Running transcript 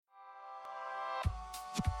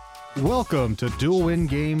Welcome to Dual Win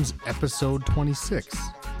Games episode 26.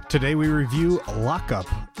 Today we review Lockup,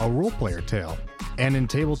 a role-player tale. And in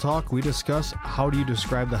Table Talk, we discuss how do you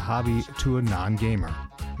describe the hobby to a non-gamer.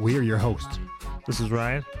 We are your hosts. This is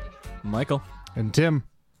Ryan. Michael. And Tim.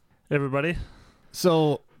 Hey, everybody.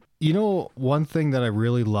 So, you know, one thing that I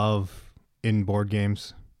really love in board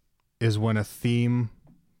games is when a theme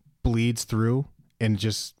bleeds through and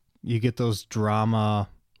just you get those drama,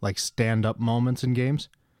 like stand-up moments in games.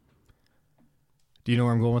 Do you know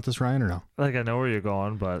where I'm going with this, Ryan, or no? I think I know where you're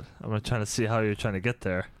going, but I'm trying to see how you're trying to get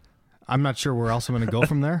there. I'm not sure where else I'm going to go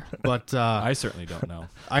from there, but I certainly don't know.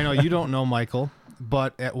 I know you don't know, Michael,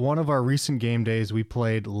 but at one of our recent game days, we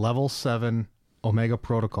played Level 7 Omega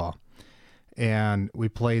Protocol, and we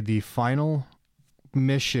played the final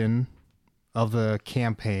mission of the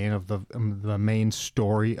campaign, of the main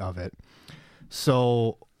story of it.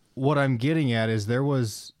 So what I'm getting at is there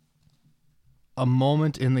was a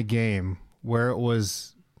moment in the game where it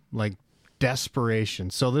was like desperation.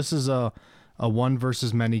 So this is a one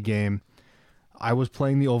versus many game. I was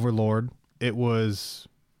playing the Overlord. It was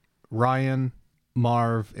Ryan,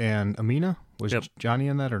 Marv, and Amina. Was Johnny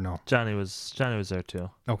in that or no? Johnny was there too.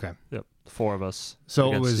 Okay. Yep. The four of us.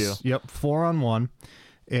 So it was 4-on-1.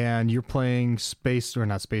 And you're playing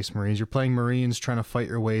not Space Marines. You're playing Marines trying to fight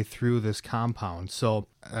your way through this compound. So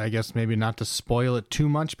I guess maybe not to spoil it too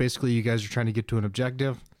much. Basically, you guys are trying to get to an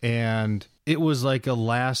objective. And it was like a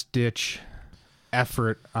last-ditch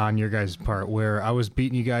effort on your guys' part where I was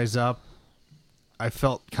beating you guys up. I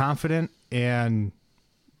felt confident, and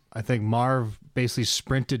I think Marv basically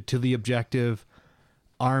sprinted to the objective,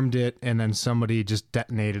 armed it, and then somebody just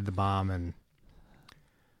detonated the bomb. And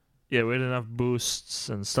yeah, we had enough boosts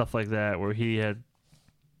and stuff like that where he had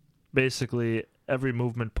basically every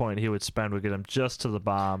movement point he would spend would get him just to the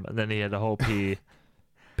bomb, and then he had to hope he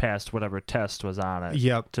passed whatever test was on it.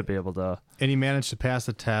 Yep. To be able to. And he managed to pass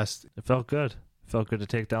the test. It felt good. Felt good to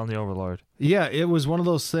take down the Overlord. Yeah, it was one of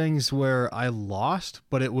those things where I lost,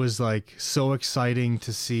 but it was like so exciting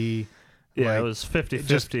to see. Yeah, like, it was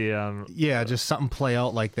 50-50. Yeah, just something play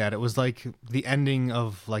out like that. It was like the ending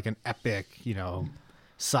of like an epic,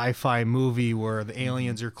 sci-fi movie where the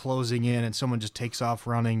aliens are closing in and someone just takes off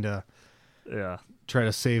running to try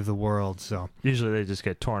to save the world. So usually they just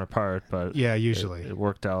get torn apart, but yeah, usually it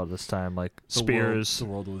worked out this time. Like the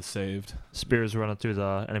world was saved. Spears running through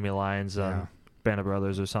the enemy lines on Band of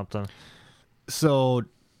Brothers or something. So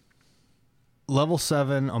Level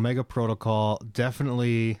 7 Omega Protocol,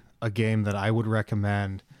 definitely a game that I would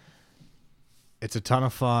recommend. It's a ton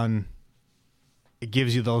of fun. It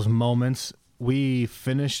gives you those moments. We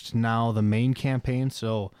finished now the main campaign,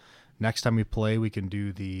 so next time we play, we can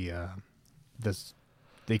do the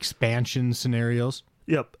expansion scenarios.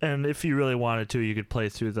 Yep, and if you really wanted to, you could play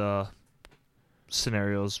through the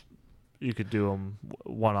scenarios. You could do them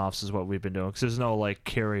one-offs is what we've been doing, because there's no, like,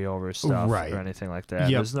 carryover stuff or anything like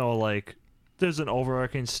that. Yep. There's no, like, there's an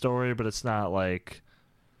overarching story, but it's not, like,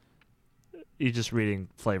 you're just reading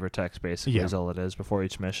flavor text, basically, is all it is before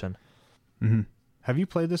each mission. Mm-hmm. Have you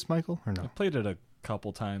played this, Michael, or no? I played it a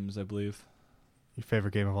couple times, I believe. Your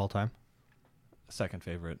favorite game of all time? Second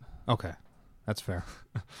favorite. Okay, that's fair.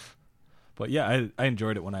 But yeah, I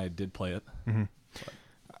enjoyed it when I did play it. Mm-hmm.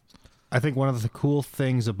 I think one of the cool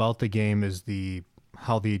things about the game is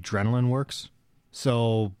how the adrenaline works.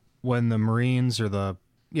 So when the Marines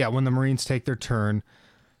take their turn,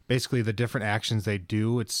 basically the different actions they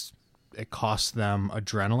do, it costs them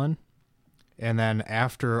adrenaline. And then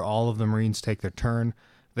after all of the Marines take their turn,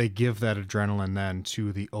 they give that adrenaline then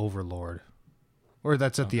to the Overlord. Or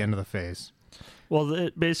that's at the end of the phase. Well,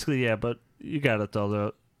 basically, yeah, but you got it, though.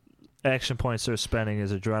 The action points they're spending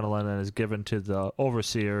is adrenaline and is given to the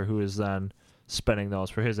Overseer, who is then spending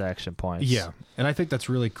those for his action points. Yeah, and I think that's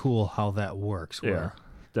really cool how that works. Yeah,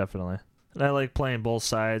 definitely. And I like playing both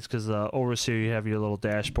sides because the Overseer, you have your little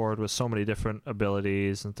dashboard with so many different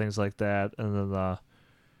abilities and things like that. And then the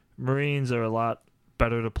Marines are a lot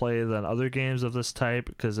better to play than other games of this type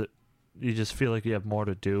because you just feel like you have more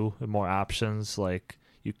to do and more options. Like,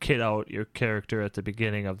 you kit out your character at the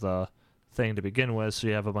beginning of the thing to begin with, so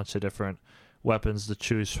you have a bunch of different weapons to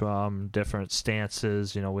choose from, different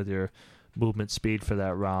stances, with your movement speed for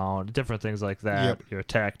that round, different things like that, your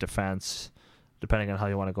attack, defense, depending on how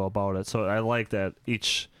you want to go about it. So I like that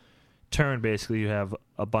each turn, basically, you have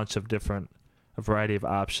a variety of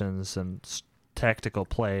options and tactical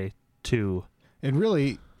play, too. And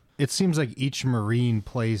really, it seems like each Marine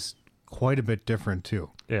plays quite a bit different, too.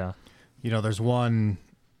 Yeah. There's one,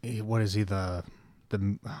 what is he,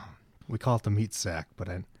 we call it the meat sack, but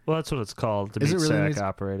well, that's what it's called, the meat sack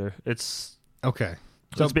operator. It's okay.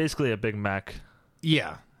 So it's basically a big mech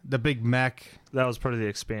Yeah, the big mech. That was part of the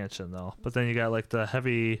expansion, though. But then you got like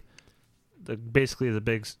basically the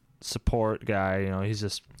big support guy. You know, he's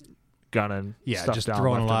just gunning. Yeah, stuff just down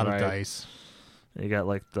throwing a left lot and of right. dice. You got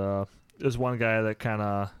like there's one guy that kind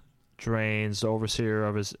of drains the overseer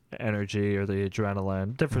of his energy or the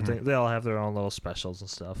adrenaline. Different things. They all have their own little specials and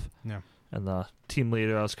stuff. Yeah. And the team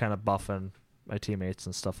leader, I was kind of buffing my teammates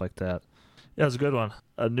and stuff like that. Yeah, it was a good one.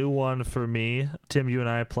 A new one for me. Tim, you and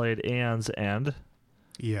I played Aeon's End.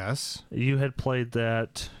 Yes. You had played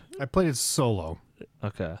that. I played it solo.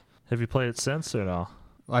 Okay. Have you played it since or no?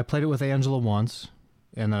 I played it with Angela once,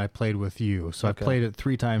 and then I played with you. So Okay. I played it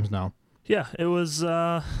 3 times now. Yeah, it was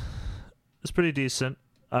it's pretty decent.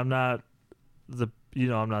 I'm not the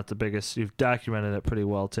biggest. You've documented it pretty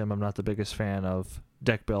well, Tim. I'm not the biggest fan of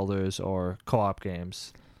deck builders or co-op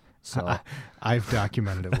games. So I've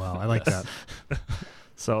documented it well. I like that.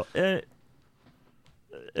 So it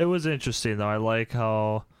was interesting though. I like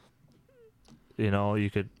how you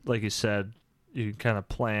could, like you said, you kind of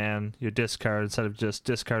plan your discard instead of just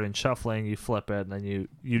discarding shuffling. You flip it and then you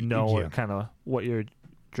know Yeah. kind of what you're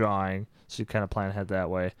drawing, so you kind of plan ahead that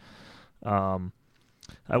way.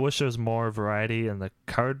 I wish there was more variety in the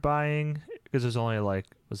card buying because there's only like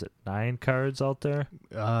 9 cards out there.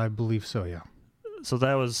 I believe so, yeah. So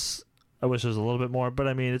I wish there was a little bit more, but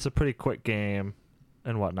I mean, it's a pretty quick game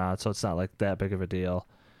and whatnot, so it's not like that big of a deal.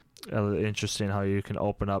 Interesting how you can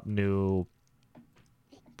open up new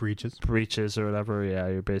breaches or whatever. Yeah,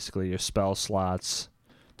 you're basically your spell slots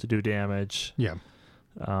to do damage. Yeah.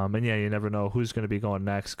 And yeah, you never know who's going to be going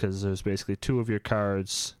next because there's basically 2 of your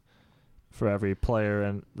cards for every player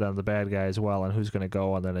and then the bad guy as well, and who's going to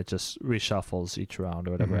go, and then it just reshuffles each round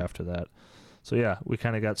or whatever after that. So yeah, we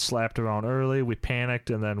kind of got slapped around early, we panicked,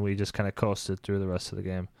 and then we just kind of coasted through the rest of the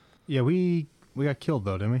game. Yeah, we got killed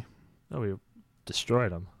though, didn't we? No, we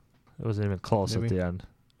destroyed them. It wasn't even close Did at we? the end.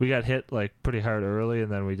 We got hit like pretty hard early,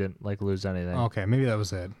 and then we didn't like lose anything. Okay, maybe that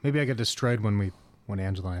was it. Maybe I got destroyed when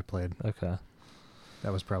Angela and I played. Okay.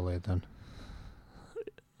 That was probably it then.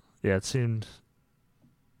 Yeah,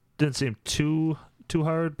 didn't seem too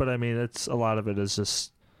hard, but I mean, it's a lot of it is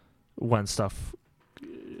just when stuff's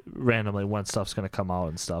going to come out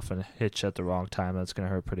and stuff and hit you at the wrong time. That's going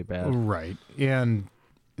to hurt pretty bad. Right. And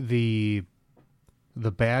the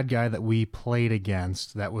bad guy that we played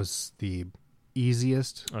against, that was the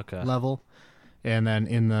easiest Okay. level. And then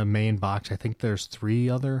in the main box, I think there's 3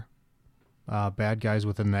 other bad guys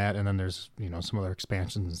within that, and then there's some other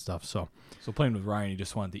expansions and stuff. So playing with Ryan, you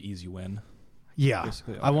just wanted the easy win. yeah,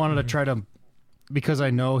 Basically, I wanted to try to, because I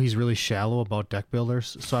know he's really shallow about deck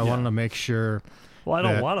builders, so I wanted to make sure. Well, I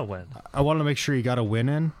don't that- want to win. I wanted to make sure he got a win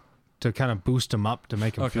in to kind of boost him up to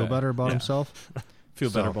make him feel Okay. better about Yeah. himself. Feel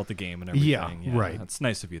better So- about the game and everything. Yeah, right. It's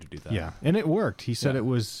nice of you to do that. Yeah, and it worked. He said Yeah. it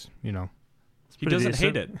was, He pretty doesn't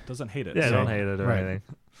decent. hate it. Doesn't hate it. Yeah, I so- don't hate it or Right. anything.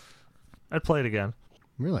 I'd play it again.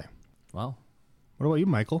 really. Well, What about you,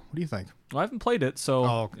 Michael? What do you think? I haven't played it, so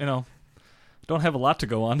Oh, okay. don't have a lot to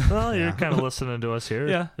go on. Well, you're Yeah. kind of listening to us here.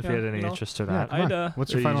 Yeah, If yeah, you had any you know. interest or Yeah, not. come on. I'd,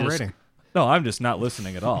 What's your you final just- rating? No, I'm just not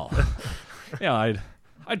listening at all. Yeah,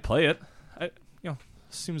 I'd play it.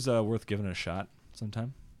 Seems worth giving it a shot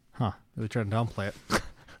sometime. Huh? Really trying to downplay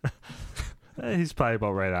it. He's probably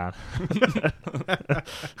about right on.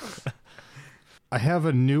 I have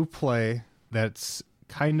a new play that's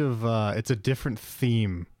kind of it's a different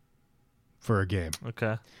theme for a game.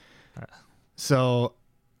 Okay. So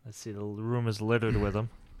Let's see. The room is littered with them.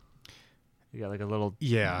 You got like a little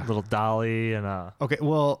yeah. dolly and a. Okay,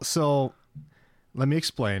 well, so let me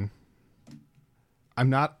explain. I'm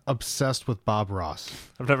not obsessed with Bob Ross,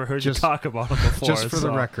 I've never heard Just- you talk about him before. just for the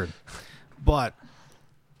so- record. But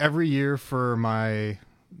every year for my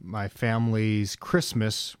family's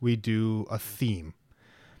Christmas, we do a theme.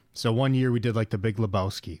 So one year we did like the Big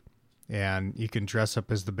Lebowski, and you can dress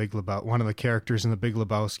up as the Big Lebowski, one of the characters in the Big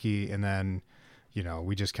Lebowski, and then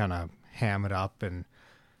we just kind of ham it up. And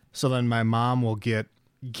so then my mom will get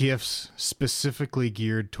gifts specifically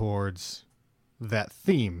geared towards that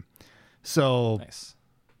theme. So Nice.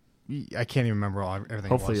 I can't even remember everything.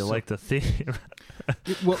 Hopefully, it you was. like the theme.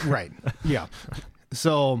 Well, right. Yeah.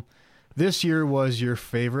 So this year was your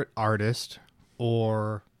favorite artist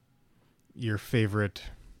or your favorite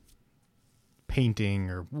painting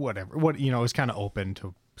or whatever. It was kind of open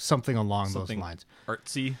to something along Something those lines.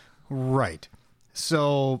 Artsy. Right.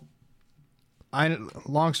 So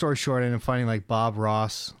long story short, I ended up finding like Bob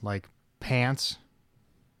Ross, like pants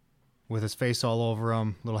with his face all over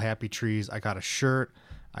them, little happy trees. I got a shirt.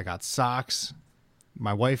 I got socks.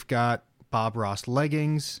 My wife got Bob Ross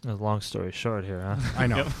leggings. Long story short here, huh? I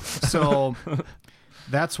know. So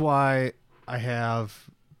that's why I have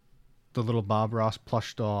the little Bob Ross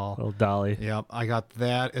plush doll. Little Dolly. Yep, I got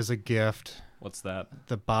that as a gift. What's that?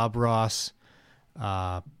 The Bob Ross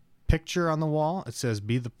picture on the wall. It says,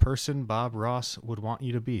 "Be the person Bob Ross would want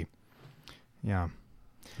you to be." Yeah.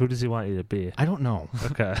 Who does he want you to be? I don't know.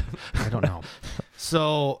 Okay. I don't know.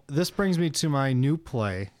 So this brings me to my new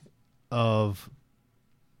play of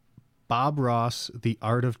Bob Ross, The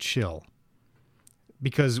Art of Chill.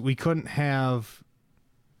 Because we couldn't have,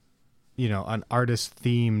 an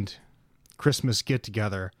artist-themed Christmas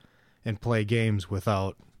get-together and play games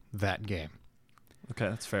without that game. Okay,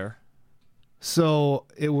 that's fair. So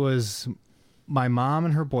it was my mom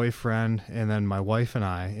and her boyfriend, and then my wife and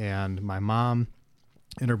I. And my mom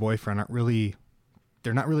and her boyfriend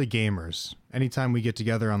they're not really gamers. Anytime we get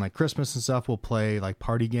together on like Christmas and stuff, we'll play like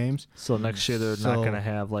party games. So next year they're not going to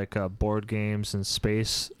have like board games and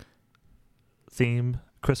space theme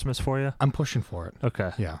Christmas for you? I'm pushing for it.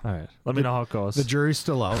 Okay. Yeah. All right. Let me know how it goes. The jury's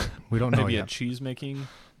still out. We don't know Maybe a yet. cheese making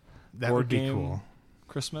That board would be game cool.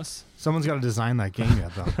 Christmas. Someone's got to design that game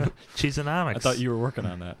yet, though. Cheeseonomics. I thought you were working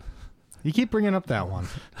on that. You keep bringing up that one.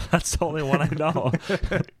 That's the only one I know.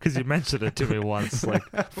 Because you mentioned it to me once, like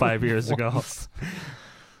 5 years ago.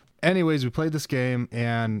 Anyways, we played this game,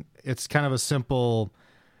 and it's kind of a simple,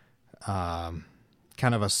 kind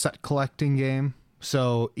of a set collecting game.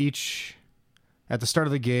 So at the start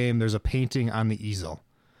of the game, there's a painting on the easel,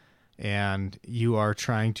 and you are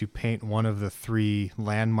trying to paint one of the 3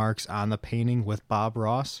 landmarks on the painting with Bob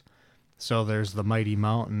Ross. So there's the mighty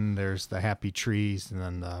mountain, there's the happy trees, and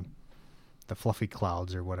then the fluffy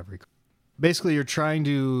clouds or whatever. Basically, you're trying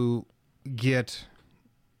to get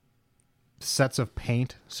sets of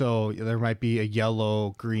paint. So there might be a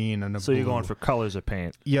yellow, green, and a So blue. you're going for colors of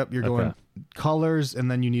paint. Yep, you're going Okay. colors,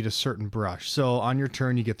 and then you need a certain brush. So on your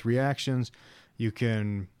turn, you get 3 actions. You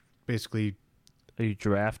can basically... Are you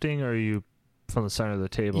drafting, or are you from the center of the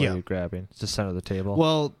table? Yeah. Are you grabbing? It's the center of the table.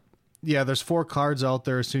 Well, yeah, there's 4 cards out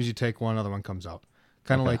there. As soon as you take one, another one comes out.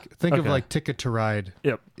 Kind of Okay. like, think of Okay. like Ticket to Ride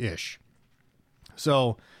Yep. ish.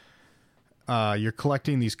 So you're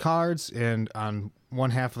collecting these cards, and on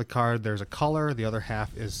one half of the card, there's a color. The other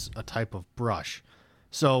half is a type of brush.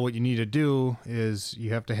 So what you need to do is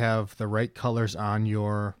you have to have the right colors on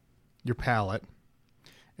your palette,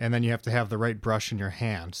 and then you have to have the right brush in your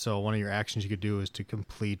hand. So one of your actions you could do is to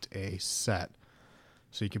complete a set.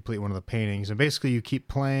 So you complete one of the paintings, and basically you keep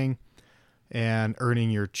playing and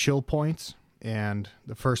earning your chill points, and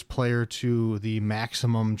the first player to the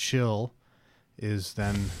maximum chill is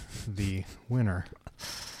then the winner.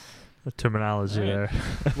 The terminology All right.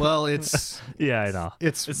 there. Well, it's Yeah, I know.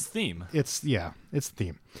 it's theme. it's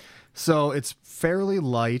theme. So it's fairly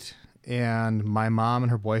light, and my mom and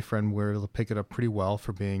her boyfriend were able to pick it up pretty well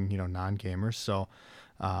for being, non-gamers. So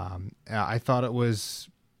I thought it was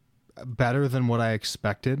better than what I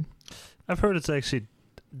expected. I've heard it's actually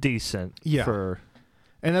decent. Yeah.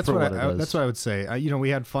 And that's For what what it is. that's what I would say. We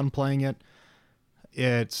had fun playing it.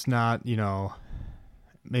 It's not,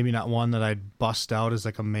 maybe not one that I'd bust out as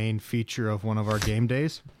like a main feature of one of our game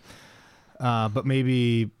days. But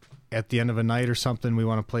maybe at the end of a night or something, we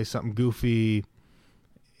want to play something goofy,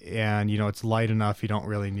 and it's light enough. You don't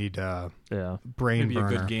really need Yeah. brain Maybe burner.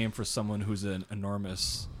 a good game for someone who's an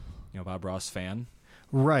enormous, Bob Ross fan.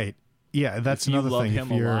 Right. Yeah, that's If you another love thing.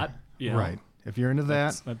 him if you're a lot, right. If you're into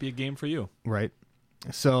that, might be a game for you. right.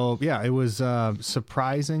 So yeah, it was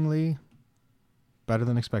surprisingly better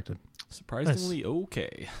than expected. Surprisingly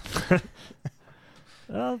okay.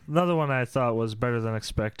 Another one I thought was better than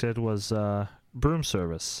expected was Broom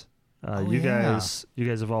Service. You yeah. guys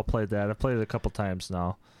have all played that. I've played it a couple times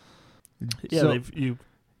now. Yeah, So you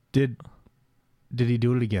did he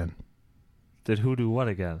do it again? did who do what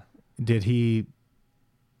again? Did he,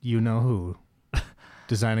 who,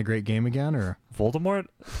 design a great game again, or? Voldemort?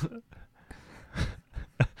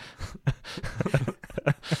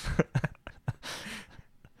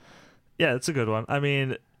 Yeah, it's a good one. I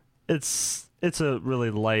mean, it's a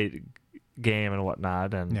really light game and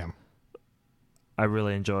whatnot, and Yeah. I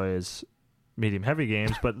really enjoy his medium heavy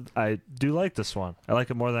games, but I do like this one. I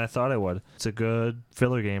like it more than I thought I would. It's a good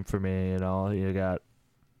filler game for me. You got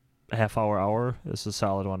a half hour. This is a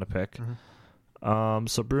solid one to pick. Mhm.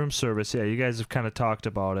 So Broom Service, yeah, you guys have kind of talked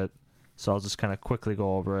about it, so I'll just kind of quickly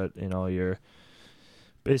go over it. You're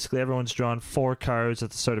basically everyone's drawn 4 cards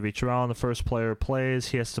at the start of each round. The first player plays,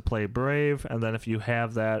 he has to play Brave, and then if you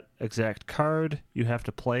have that exact card, you have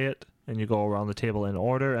to play it, and you go around the table in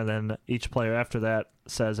order, and then each player after that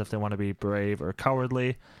says if they want to be Brave or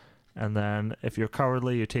Cowardly, and then if you're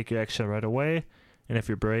Cowardly, you take your action right away, and if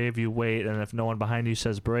you're Brave, you wait, and if no one behind you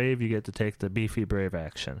says Brave, you get to take the beefy Brave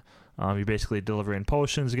action. You're basically delivering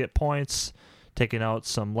potions to get points, taking out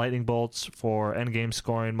some lightning bolts for endgame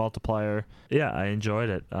scoring multiplier. Yeah, I enjoyed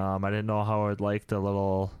it. I didn't know how I'd like the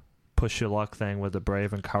little push your luck thing with the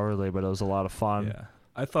brave and cowardly, but it was a lot of fun. Yeah,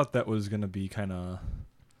 I thought that was gonna be kind of.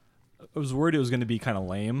 I was worried it was gonna be kind of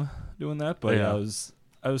lame doing that, but Yeah. I was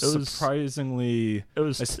surprisingly. It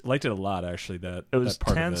was liked it a lot actually. That it was that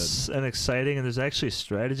part tense and exciting, and there's actually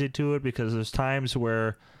strategy to it because there's times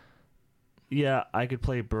where, yeah, I could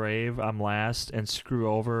play brave, I'm last, and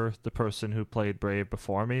screw over the person who played brave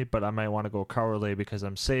before me, but I might want to go cowardly because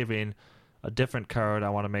I'm saving a different card. I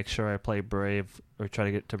want to make sure I play brave or try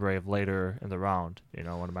to get to brave later in the round,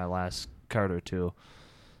 one of my last card or two.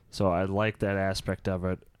 So I like that aspect of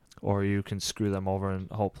it. Or you can screw them over and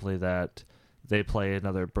hopefully that they play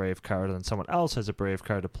another brave card and then someone else has a brave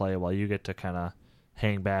card to play while you get to kind of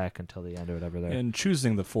hang back until the end or whatever there. And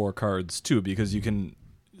choosing the 4 cards too, because you can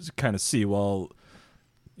kind of see, well,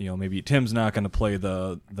 maybe Tim's not going to play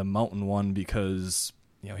the mountain one because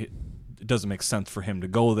it doesn't make sense for him to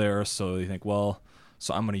go there. So you think, well,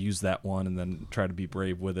 so I'm going to use that one and then try to be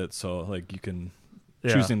brave with it. So like you can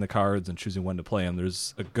choosing the cards and choosing when to play them.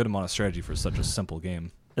 There's a good amount of strategy for such a simple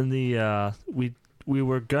game. And the we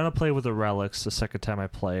were gonna play with the relics the second time I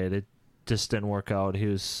played. It just didn't work out.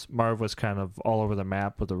 Marv was kind of all over the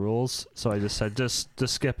map with the rules, so I just said just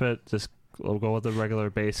skip it. We'll go with the regular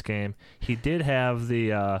base game. He did have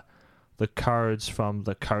the cards from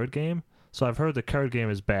the card game, so I've heard the card game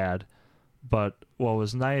is bad. But what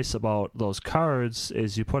was nice about those cards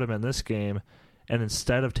is you put them in this game, and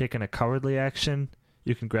instead of taking a cowardly action,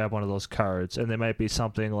 you can grab one of those cards, and they might be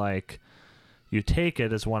something like. You take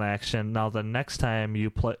it as one action. Now the next time you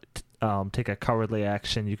take a cowardly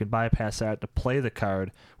action, you can bypass that to play the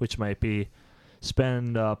card, which might be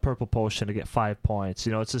spend a purple potion to get 5 points.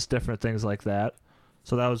 It's just different things like that.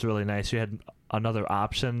 So that was really nice. You had another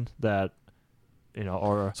option that,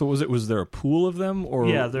 or... So was there a pool of them? Or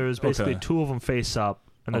Yeah, there's basically okay. 2 of them face up,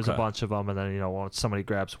 and there's a Okay. bunch of them, and then, once somebody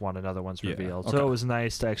grabs one, another one's Yeah, revealed. okay. So it was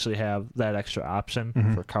nice to actually have that extra option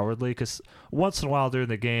Mhm. for cowardly, because once in a while during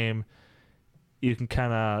the game... You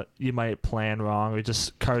can you might plan wrong, or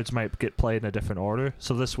just cards might get played in a different order.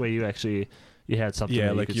 So this way, you had something. Yeah,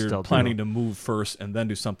 that like you could you're still planning do. to move first and then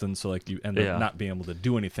do something, so like you end Yeah. up not being able to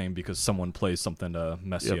do anything because someone plays something to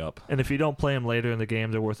mess Yep. you up. And if you don't play them later in the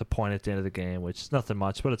game, they're worth a point at the end of the game, which is nothing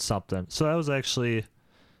much, but it's something. So that was actually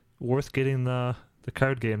worth getting the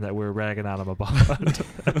card game that we were ragging on him about.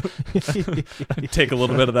 Take a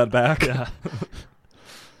little bit of that back. Yeah.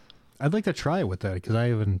 I'd like to try it with that because I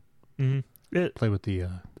haven't Mm-hmm. played with the.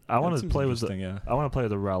 I want That to seems play with interesting, yeah. I want to play with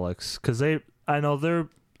the relics because I know they're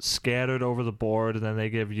scattered over the board, and then they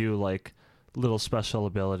give you like little special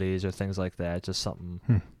abilities or things like that. Just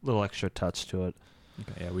something little extra touch to it.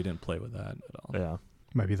 Okay, yeah, we didn't play with that at all. Yeah.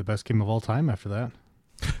 Might be the best game of all time after that.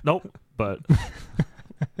 Nope. But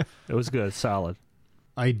it was good, solid.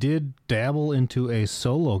 I did dabble into a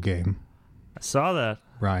solo game, I saw that.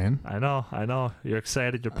 Ryan. I know. You're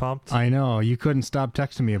excited. You're pumped. I know. You couldn't stop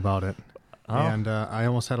texting me about it. Oh. And I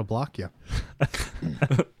almost had to block you.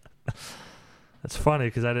 That's funny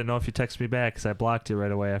because I didn't know if you texted me back because I blocked you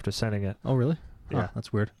right away after sending it. Oh, really? Yeah. Huh,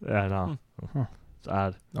 that's weird. Yeah, I know. Huh. It's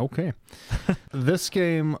odd. Okay. This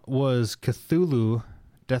game was Cthulhu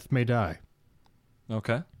Death May Die.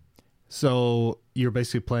 Okay. So you're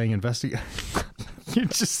basically playing investigate. You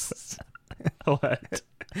just. What?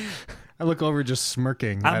 I look over just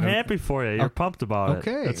smirking. I'm happy for you. You're pumped about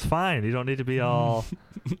okay. it. It's fine. You don't need to be all.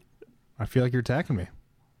 I feel like you're attacking me.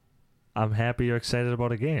 I'm happy you're excited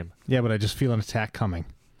about a game. Yeah, but I just feel an attack coming.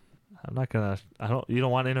 I'm not gonna. You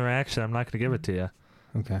don't want interaction. I'm not gonna give it to you.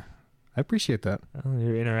 Okay. I appreciate that.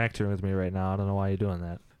 You're interacting with me right now. I don't know why you're doing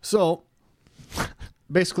that. So,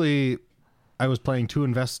 basically, I was playing 2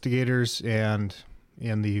 investigators, and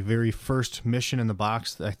in the very first mission in the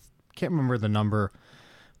box, I can't remember the number,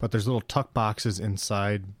 but there's little tuck boxes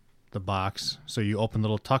inside the box. So you open the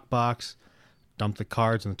little tuck box, dump the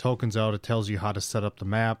cards and the tokens out. It tells you how to set up the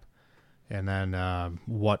map, and then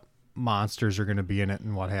what monsters are going to be in it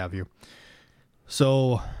and what have you.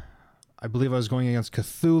 So I believe I was going against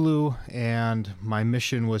Cthulhu, and my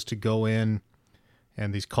mission was to go in,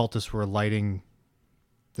 and these cultists were lighting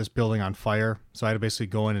this building on fire. So I had to basically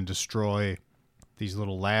go in and destroy these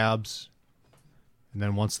little labs. And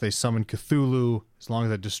then once they summon Cthulhu, as long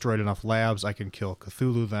as I destroyed enough labs, I can kill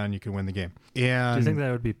Cthulhu, then you can win the game. And Do you think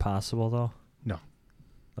that would be possible though? No.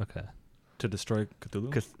 Okay. To destroy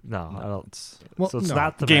Cthulhu? No, I don't. It's, Well, So it's no.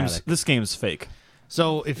 not thematic. this game's fake.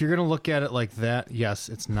 So if you're going to look at it like that, yes,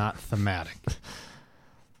 it's not thematic.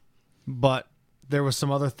 But there was some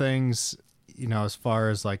other things, as far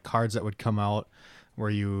as like cards that would come out where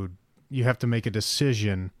you have to make a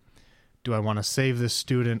decision do I want to save this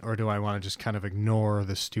student or do I want to just kind of ignore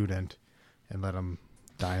the student and let him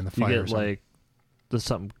die in the You fire? or get something? like, does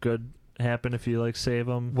something good happen if you like save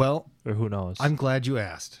them, Well, or who knows? I'm glad you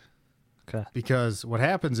asked. Okay. Because what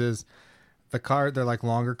happens is they're like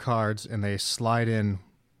longer cards and they slide in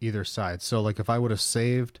either side. So like if I would have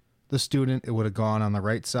saved the student, it would have gone on the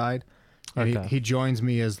right side. And Okay. he joins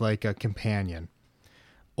me as like a companion.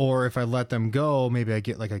 Or if I let them go, maybe I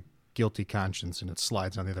get like a guilty conscience and it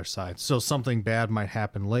slides on the other side. So something bad might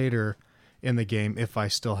happen later in the game if I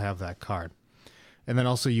still have that card. And then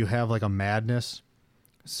also you have like a madness.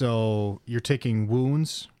 So you're taking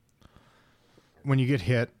wounds when you get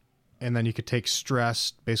hit, and then you could take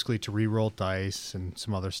stress basically to re-roll dice and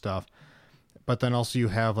some other stuff. But then also you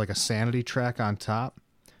have like a sanity track on top.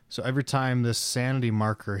 So every time this sanity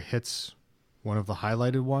marker hits one of the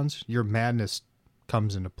highlighted ones, your madness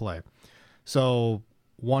comes into play. So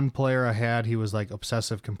one player I had, he was like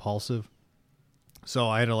obsessive compulsive. So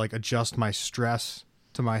I had to like adjust my stress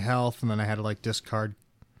to my health, and then I had to like discard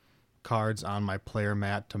cards on my player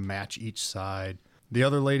mat to match each side. The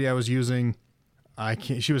other lady I was using,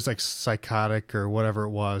 she was like psychotic or whatever it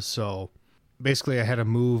was. So basically I had to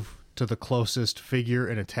move to the closest figure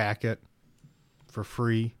and attack it for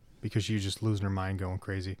free because she's just losing her mind going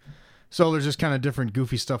crazy. So there's just kind of different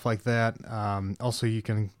goofy stuff like that. Also, you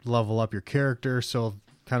can level up your character. So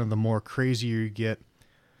kind of the more crazier you get,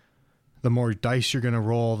 the more dice you're going to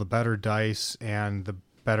roll, the better dice and the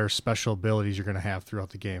better special abilities you're going to have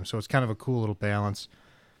throughout the game. So it's kind of a cool little balance.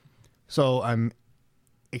 So I'm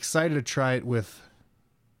excited to try it with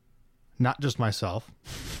not just myself,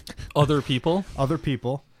 Other people. other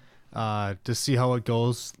people, to see how it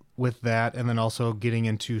goes with that, and then also getting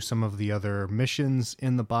into some of the other missions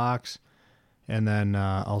in the box, and then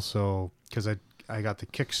also because I got the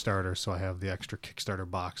Kickstarter, so I have the extra Kickstarter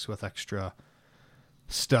box with extra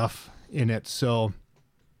stuff in it. So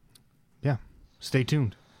yeah, stay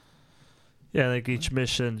tuned. Yeah, like each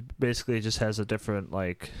mission basically just has a different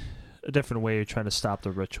way you're trying to stop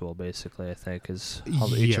the ritual. Basically, I think is how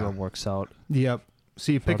each of Yeah. them works out. Yep.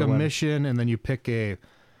 So you pick to a win. mission, and then you pick a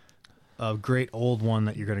great old one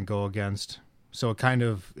that you're going to go against. So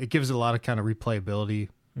it gives it a lot of kind of replayability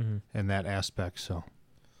in that aspect. So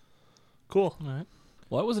Cool. All right.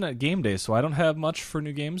 Well, I wasn't at game day, so I don't have much for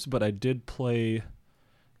new games, but I did play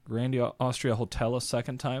Grand Austria Hotel a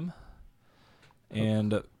second time.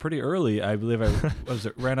 And pretty early, I believe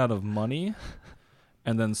ran out of money,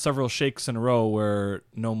 and then several shakes in a row where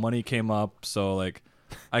no money came up. So like,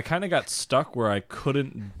 I kind of got stuck where I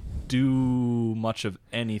couldn't do much of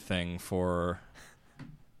anything for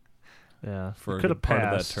Yeah, For a could have good part of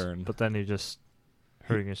that passed, turn. but then you're just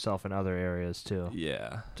hurting yourself in other areas too.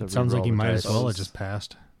 yeah. to sounds like re-roll you the might dice. as well have just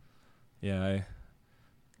passed. Yeah, I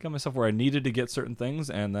got myself where I needed to get certain things,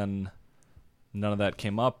 and then none of that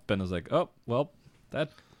came up, and I was like, oh, well,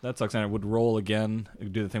 that sucks. And I would roll again,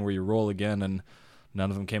 do the thing where you roll again, and none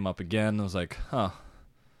of them came up again. I was like, huh.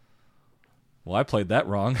 Well, I played that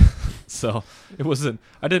wrong. So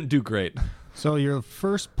I didn't do great. So your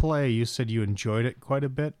first play, you said you enjoyed it quite a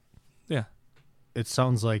bit. Yeah. It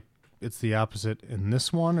sounds like it's the opposite in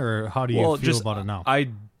this one, or how do you feel about it now? I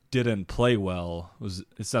didn't play well.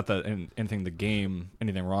 It's not that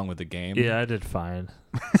anything wrong with the game. Yeah, I did fine.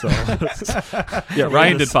 So Yeah,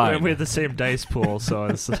 Ryan did fine. We had the same dice pool, so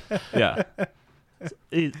it's Yeah. it's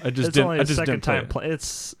didn't- only I the just second didn't play time it. play.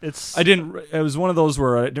 It's I didn't. It was one of those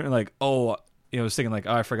where I didn't like. Oh, I was thinking like,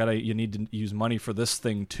 oh, I forgot you need to use money for this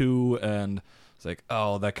thing too, and it's like,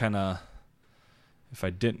 oh, that kind of. If I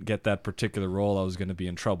didn't get that particular roll, I was going to be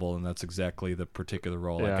in trouble, and that's exactly the particular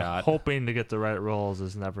roll I got. hoping to get the right rolls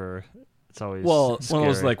is never. It's always Well, scary. when I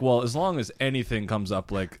was like, well, as long as anything comes up,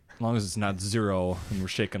 like as long as it's not 0, and we're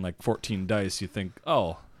shaking like 14 dice, you think,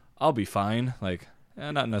 oh, I'll be fine. Like,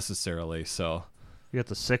 not necessarily. So. you got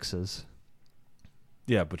the 6s.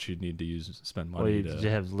 Yeah, but you'd need to spend money. Well, did you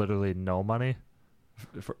have literally no money?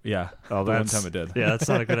 Yeah. Oh, the one that's time it did. Yeah, that's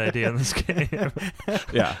not a good idea in this game.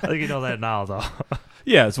 Yeah. I think you know that now, though.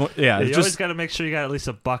 Yeah. It's you just always got to make sure you got at least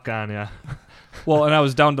 $1 on you. well, and I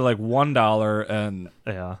was down to like $1, and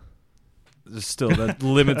Yeah. still that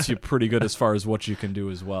limits you pretty good as far as what you can do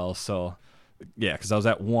as well. So, yeah, because I was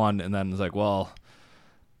at 1, and then it's like, well,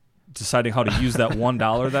 deciding how to use that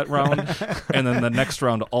 $1 that round, and then the next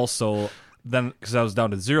round also. Then because I was down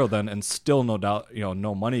to 0 then, and still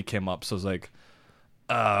no money came up. So I was like,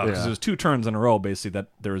 because it was 2 turns in a row basically that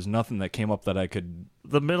there was nothing that came up that I could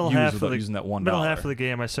The middle use half without of the using that $1. middle half of the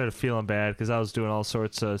game, I started feeling bad because I was doing all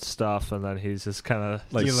sorts of stuff, and then he's just kind of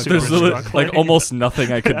like You look there's struggling. like almost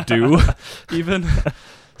nothing I could do even.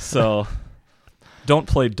 So Don't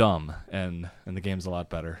play dumb, and the game's a lot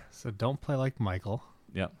better. So don't play like Michael.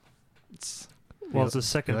 Yeah. It's Well, it's the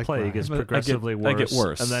second like play. He Brian. gets I get- progressively I get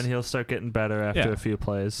worse. and then he'll start getting better after Yeah. a few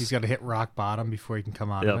plays. He's got to hit rock bottom before he can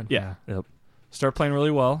come out Yep. of it. Yeah. Yep. start playing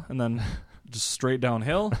really well, and then just straight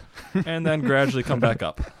downhill, and then gradually come back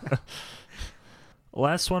up.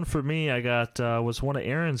 Last one for me, I got was one of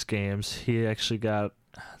Aaron's games. He actually got,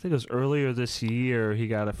 I think it was earlier this year. He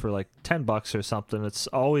got it for like $10 or something. It's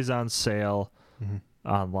always on sale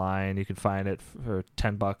online. You can find it for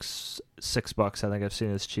 $10, $6. I think I've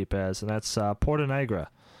seen it as cheap as, and that's Porta Nigra.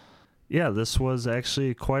 Yeah, this was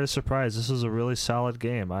actually quite a surprise. This was a really solid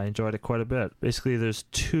game. I enjoyed it quite a bit. Basically, there's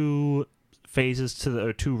two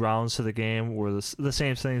rounds to the game where the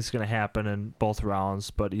same thing is going to happen in both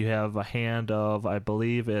rounds, but you have a hand of, I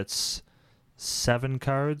believe it's 7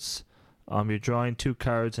 cards. You're drawing 2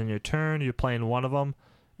 cards in your turn. You're playing one of them,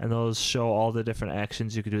 and those show all the different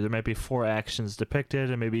actions you can do. There might be 4 actions depicted,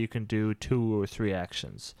 and maybe you can do 2 or 3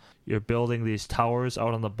 actions. You're building these towers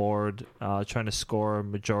out on the board, trying to score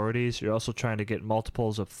majorities. You're also trying to get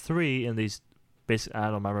multiples of 3 in these. Basically, I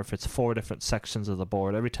don't remember if it's 4 different sections of the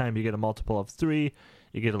board. Every time you get a multiple of 3,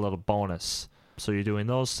 you get a little bonus. So you're doing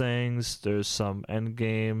those things. There's some end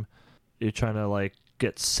game. You're trying to like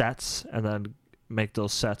get sets and then make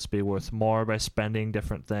those sets be worth more by spending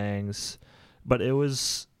different things. But it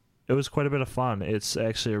was quite a bit of fun. It's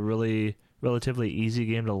actually a really relatively easy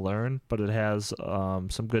game to learn, but it has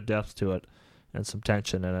some good depth to it and some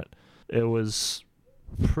tension in it. It was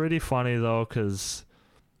pretty funny though, because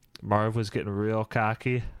Marv was getting real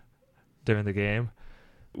cocky during the game.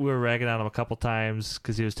 We were ragging on him a couple times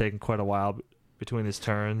because he was taking quite a while between his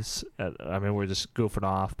turns. I mean, we were just goofing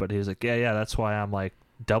off, but he was like, yeah, that's why I'm like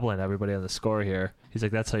doubling everybody on the score here. He's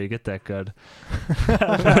like, that's how you get that good.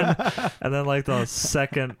 and then like the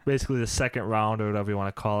second round or whatever you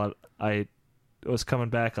want to call it, I was coming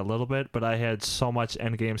back a little bit, but I had so much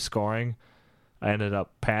endgame scoring. I ended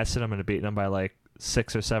up passing him and beating him by like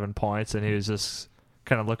 6 or 7 points, and he was just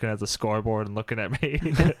kind of looking at the scoreboard and looking at me.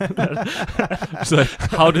 It's like,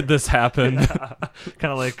 how did this happen?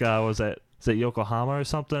 Kind of like, is it Yokohama or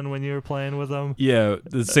something when you were playing with him? Yeah,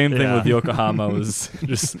 the same thing with Yokohama was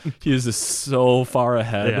just he was just so far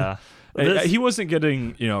ahead. Yeah. He wasn't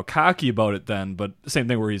getting, cocky about it then, but same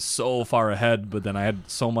thing where he's so far ahead, but then I had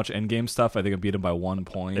so much endgame stuff, I think I beat him by 1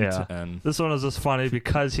 point. Yeah. And this one was just funny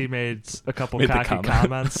because he made a couple Made the cocky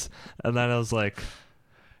comments, and then I was like,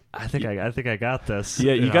 I think I got this.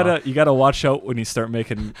 yeah, you gotta watch out when you start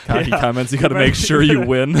making cocky comments. You gotta make sure you you better-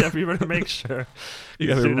 win. Yeah, you better make sure. You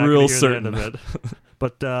gotta So be you're not real gonna hear the end certain. of it.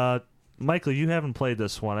 But Michael, you haven't played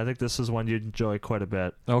this one. I think this is one you'd enjoy quite a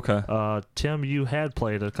bit. Okay. Tim, you had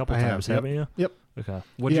played it a couple I have, times, yep. haven't you? Yep. Okay.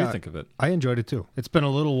 What did Yeah. you think of it? I enjoyed it too. It's been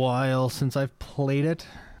a little while since I've played it,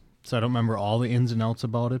 so I don't remember all the ins and outs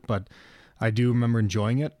about it, but I do remember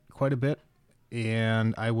enjoying it quite a bit,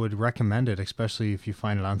 and I would recommend it, especially if you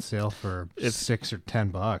find it on sale for $6 or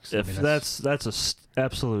 $10. If that's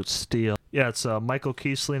absolute steal. Yeah, it's Michael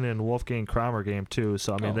Kiesling and Wolfgang Kramer game too.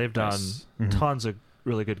 So I mean, they've done nice. tons of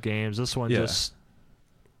really good games. This one just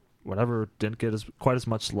didn't get quite as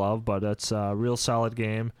much love, but it's a real solid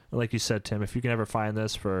game. And like you said, Tim, if you can ever find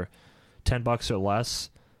this for $10 or less,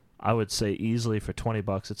 I would say easily for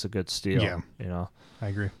 $20 it's a good steal. Yeah. I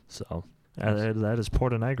agree. So that is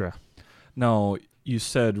Porta Nigra. Now, you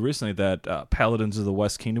said recently that Paladins of the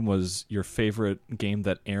West Kingdom was your favorite game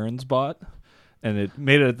that Aaron's bought, and it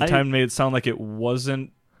made it sound like it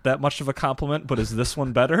wasn't that much of a compliment. But is this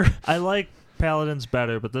one better? I like Paladins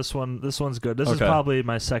better, but this one's good. This is probably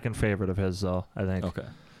my second favorite of his, though, I think. Okay.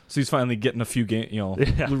 So he's finally getting a few games.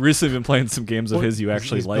 Yeah. Recently been playing some games of his you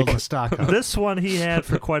actually He's like. building stock up. This one he had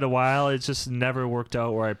for quite a while. It just never worked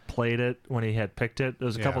out where I played it when he had picked it. There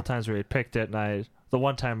was a couple times where he picked it, and the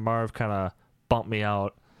one time Marv kind of bumped me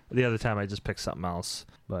out. The other time I just picked something else.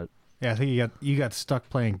 But Yeah, I think you got stuck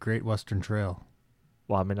playing Great Western Trail.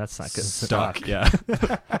 well, I mean that's not good. Stuck, yeah.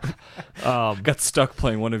 Got stuck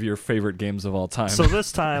playing one of your favorite games of all time. So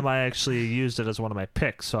this time I actually used it as one of my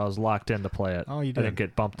picks, so I was locked in to play it. Oh, you I did. didn't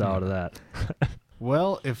get bumped out of that.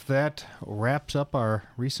 Well, if that wraps up our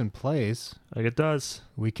recent plays, Like it does.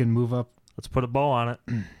 we can move up. Let's put a bow on it.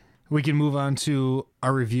 We can move on to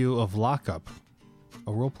our review of Lockup,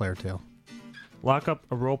 a role-player tale. Lockup,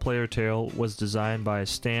 a role-player tale, was designed by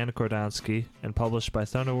Stan Kordonsky and published by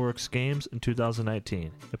Thunderworks Games in 2019.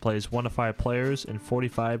 It plays 1 to 5 players in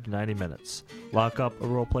 45 to 90 minutes. Lockup, a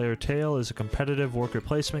role-player tale, is a competitive worker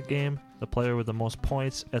placement game. The player with the most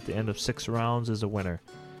points at the end of 6 rounds is a winner.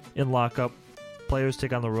 In Lockup, players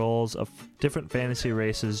take on the roles of different fantasy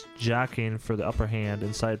races jockeying for the upper hand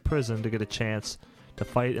inside prison to get a chance to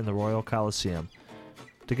fight in the Royal Colosseum.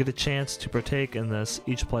 To get a chance to partake in this,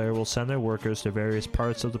 each player will send their workers to various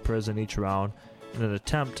parts of the prison each round in an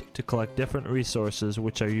attempt to collect different resources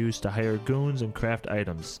which are used to hire goons and craft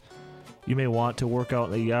items. You may want to work out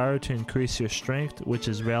in the yard to increase your strength, which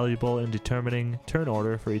is valuable in determining turn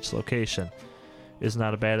order for each location. It is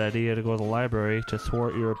not a bad idea to go to the library to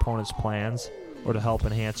thwart your opponent's plans or to help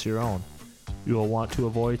enhance your own. You will want to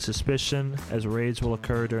avoid suspicion, as raids will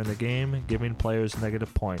occur during the game, giving players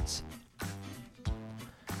negative points.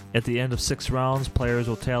 At the end of 6 rounds, players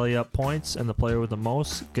will tally up points, and the player with the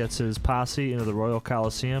most gets his posse into the Royal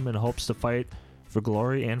Coliseum and hopes to fight for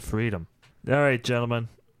glory and freedom. Alright, gentlemen.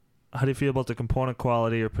 How do you feel about the component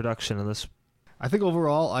quality or production in this? I think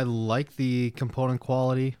overall I like the component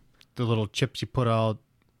quality. The little chips you put out,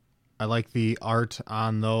 I like the art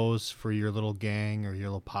on those for your little gang or your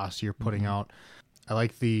little posse you're putting out. I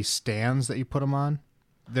like the stands that you put them on.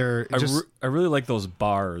 They're just I really like those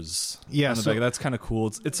bars. Yeah, on the so- back. That's kind of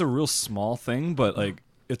cool. It's a real small thing, but like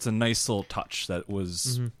it's a nice little touch that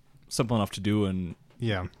was simple enough to do, and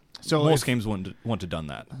yeah. So most games wouldn't have done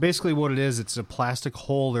that. basically what it is, it's a plastic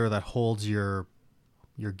holder that holds your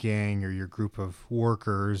gang or your group of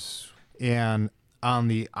workers, and on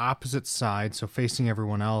the opposite side, so facing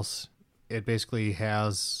everyone else, it basically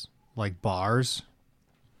has like bars,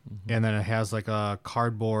 and then it has like a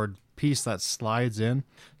cardboard piece that slides in,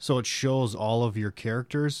 so it shows all of your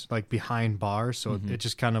characters like behind bars. So it's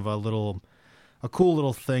just kind of a cool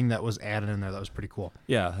little thing that was added in there that was pretty cool.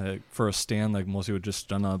 Yeah, for a stand, like most people would just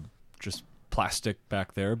done a just plastic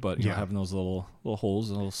back there, but you know, Yeah. having those little holes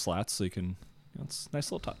and little slats, so you can, it's a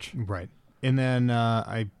nice little touch. Right. And then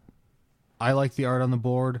I like the art on the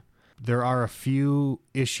board. There are a few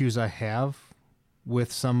issues I have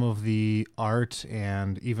with some of the art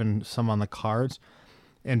and even some on the cards.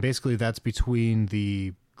 And basically that's between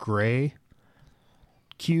the gray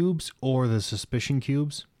cubes or the suspicion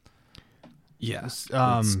cubes. Yes,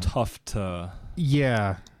 Um, it's tough to.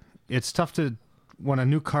 Yeah. It's tough to, when a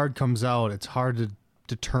new card comes out, it's hard to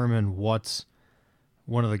determine what's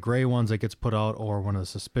one of the gray ones that gets put out or one of the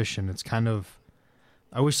suspicion. It's kind of,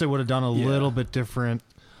 I wish they would have done a little bit different.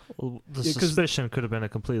 Well, the Yeah, 'cause- suspicion could have been a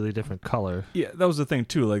completely different color. Yeah, that was the thing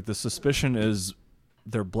too. Like the suspicion is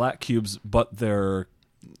they're black cubes, but they're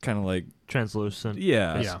kind of like Translucent.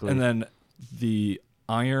 yeah, basically. and then the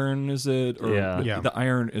iron is it or Yeah. Yeah. the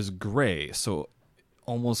iron is gray, so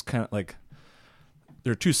almost kind of like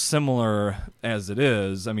they're too similar as it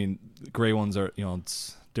is. I mean, the gray ones are, you know,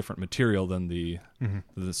 it's different material than the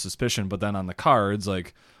suspicion, but then on the cards,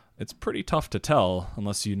 like it's pretty tough to tell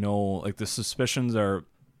unless you know, like the suspicions are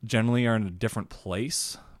generally in a different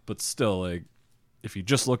place, but still, like if you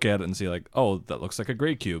just look at it and see like, oh, that looks like a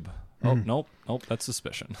gray cube. Oh, nope, that's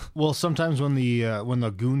suspicion. Well, sometimes when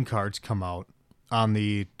the goon cards come out on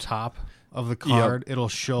the top of the card, it'll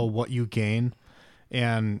show what you gain,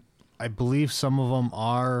 and I believe some of them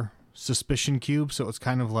are suspicion cubes. So it's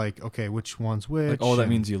kind of like, okay, which one's which? Like, oh, that and-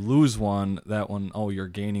 means you lose one. That one, oh, you're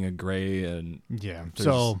gaining a gray. And yeah. there's-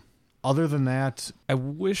 So other than that, I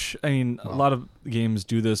wish, I mean, a lot of games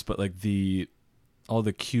do this, but like all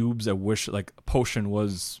the cubes, I wish like potion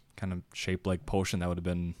was kind of shaped like potion. That would have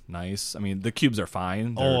been nice. I mean, the cubes are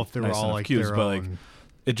fine. They're if they were nice all enough like cubes, their but like own.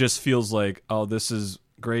 it just feels like, oh, this is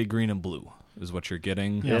gray, green, and blue is what you're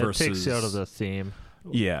getting. Yeah, versus, it takes you out of the theme.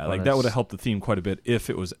 Yeah, when like that would have it's- helped the theme quite a bit if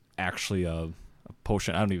it was actually a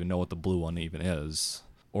potion. I don't even know what the blue one even is,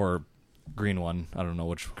 or green one. I don't know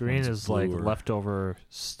which. Green one's is blue like or- leftover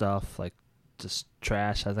stuff, like just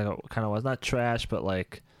trash. I think it kind of was not trash, but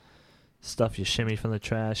like stuff you shimmy from the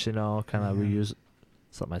trash, you know, kind of reuse,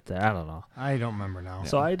 something like that. I don't know. I don't remember now.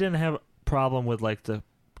 So I didn't have a problem with like the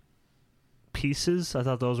pieces. I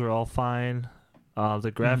thought those were all fine.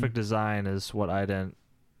 The graphic design is what I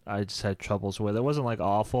just had troubles with. It wasn't like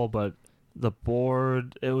awful, but the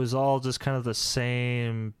board, it was all just kind of the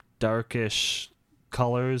same darkish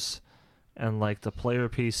colors, and like the player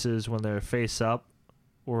pieces when they're face up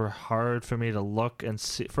were hard for me to look and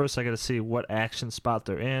see. First I got to see what action spot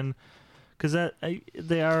they're in, because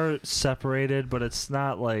they are separated, but it's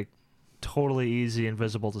not like totally easy and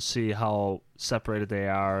visible to see how separated they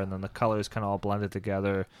are, and then the colors kind of all blended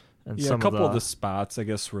together. And Yeah, some a couple of the spots, I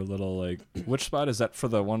guess, were a little like. Which spot is that for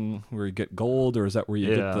the one where you get gold, or is that where you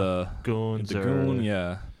get the goons the or goon?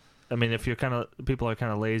 Yeah, I mean, if people are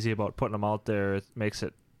kind of lazy about putting them out there, it makes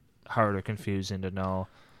it hard or confusing to know.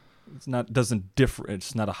 it's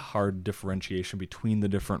not a hard differentiation between the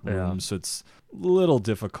different Yeah. rooms, so it's a little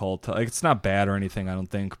difficult. Like it's not bad or anything, I don't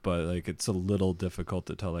think, but like it's a little difficult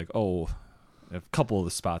to tell. Like, oh, a couple of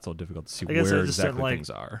the spots are difficult to see I guess I where just didn't exactly like things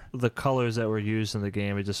are. The colors that were used in the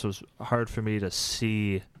game, it just was hard for me to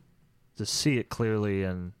see to see it clearly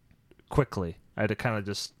and quickly. I had to kind of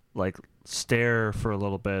just like stare for a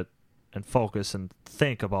little bit and focus and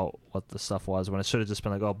think about what the stuff was, when I should have just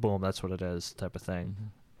been like, oh, boom, that's what it is, type of thing. Mm-hmm.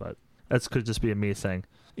 But that could just be a me thing.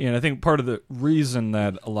 Yeah, and I think part of the reason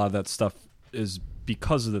that a lot of that stuff is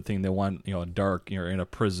because of the thing they want, a dark, you're in a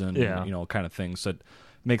prison, Yeah. kind of thing. So it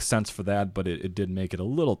makes sense for that, but it did make it a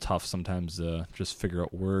little tough sometimes to just figure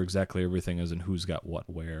out where exactly everything is and who's got what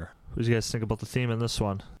where. What do you guys think about the theme in this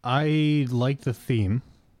one? I like the theme.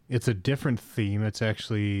 It's a different theme. It's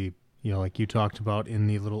actually, like you talked about in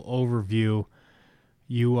the little overview,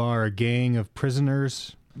 you are a gang of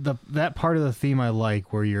prisoners. That part of the theme I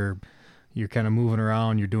like, where you're kind of moving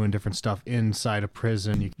around, you're doing different stuff inside a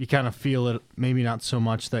prison. You kind of feel it, maybe not so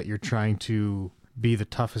much that you're trying to be the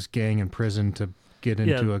toughest gang in prison to get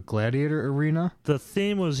into a gladiator arena. The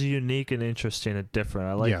theme was unique and interesting and different.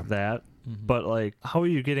 I like that. Mm-hmm. But, like, how are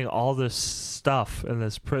you getting all this stuff in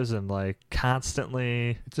this prison, like,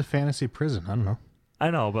 constantly? It's a fantasy prison. I don't know.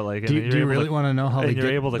 I know, but, like... Do you really want to know how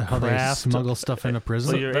they smuggle stuff into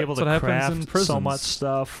prison? So you're able to craft so much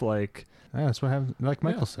stuff, like... Yeah, that's what happens. Like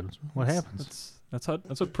Michael said, what happens. That's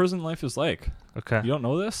what prison life is like. Okay. You don't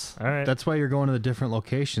know this? All right. That's why you're going to the different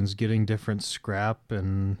locations, getting different scrap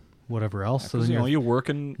and whatever else. So then you work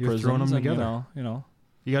in you're prisons throwing them and, together.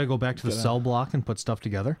 You got to go back to the cell block and put stuff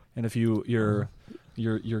together. And if your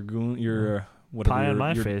whatever pie on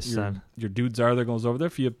my your, face, your, son. Your dudes are that goes over there.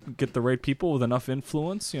 If you get the right people with enough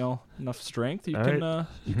influence, enough strength, you can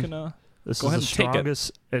This go is ahead the and take it.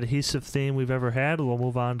 strongest adhesive theme we've ever had. We'll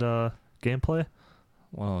move on to gameplay.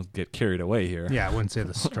 Well, get carried away here. Yeah, I wouldn't say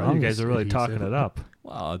the strongest. You guys are really adhesive. talking it up.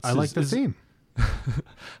 Well, I like the theme.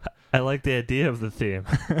 I like the idea of the theme.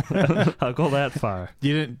 I'll go that far.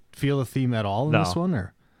 You didn't feel the theme at all in this one,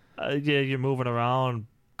 or? Yeah, you're moving around,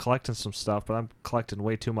 collecting some stuff, but I'm collecting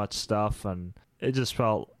way too much stuff, and it just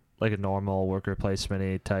felt like a normal worker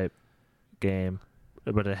placement-y type game.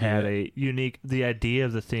 But it had a unique... The idea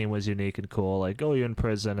of the theme was unique and cool. Like, oh, you're in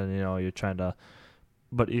prison, and, you're trying to...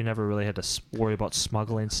 But you never really had to worry about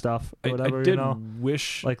smuggling stuff or whatever, I did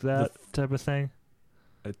wish... Like that type of thing.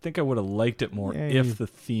 I think I would have liked it more if the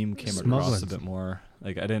theme came across a bit more.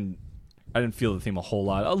 Like, I didn't feel the theme a whole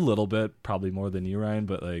lot. A little bit, probably more than you, Ryan,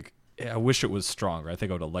 but, like, I wish it was stronger. I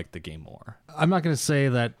think I would have liked the game more. I'm not going to say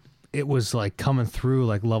that it was, like, coming through,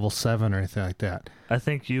 like, level 7 or anything like that. I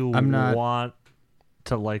think you want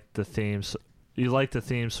to like the themes. You like the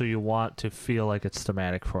theme, so you want to feel like it's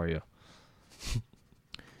thematic for you.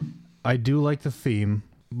 I do like the theme,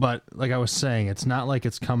 but like I was saying, it's not like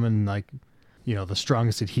it's coming like, the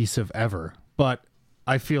strongest adhesive ever. But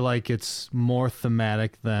I feel like it's more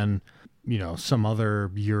thematic than, some other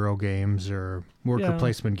Euro games or worker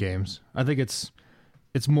placement games. I think it's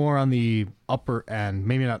more on the upper end,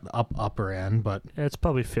 maybe not the upper end, but it's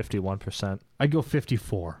probably 51%. I'd go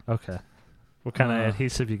 54. Okay. What kind of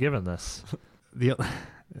adhesive you giving this?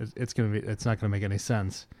 It's not gonna make any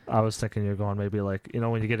sense. I was thinking you're going maybe like,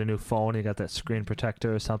 when you get a new phone, you got that screen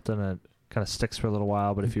protector or something, and it kind of sticks for a little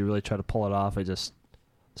while, but if you really try to pull it off, it just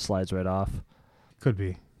slides right off. Could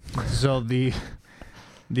be. So the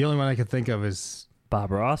only one I could think of is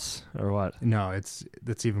Bob Ross or what? No, it's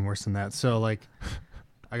even worse than that. So like,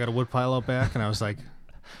 I got a wood pile out back, and I was like,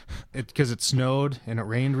 because it snowed and it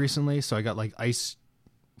rained recently, so I got like ice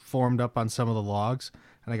formed up on some of the logs.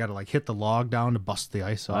 And I got to like hit the log down to bust the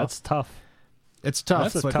ice off. That's tough. It's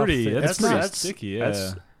tough. That's but pretty. That's pretty that's sticky.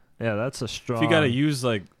 Yeah. That's a strong. If you got to use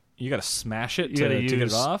you got to smash it to get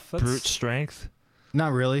it off. That's brute strength.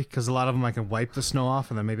 Not really, because a lot of them I can wipe the snow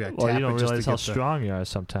off, and then maybe I tap it. Well, you don't just realize to how get strong you are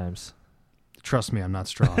sometimes. Trust me, I'm not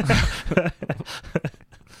strong.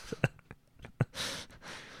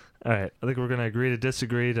 All right, I think we're gonna agree to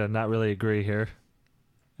disagree to not really agree here,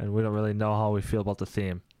 and we don't really know how we feel about the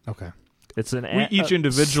theme. Okay. It's we each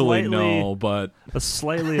individually know, but a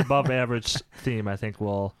slightly above average theme, I think,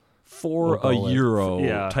 for a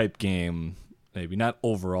Euro type game, maybe not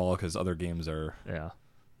overall, because other games are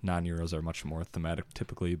non-Euros are much more thematic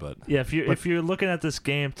typically. But if you're looking at this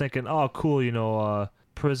game thinking, oh, cool,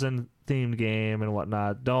 prison themed game and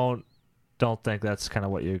whatnot, don't think that's kind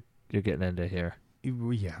of what you're getting into here.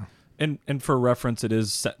 Yeah, and for reference, it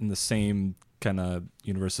is set in the same kind of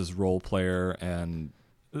universe as Role Player and.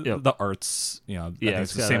 The arts, I think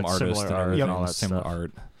it's the same artist and everything, all that similar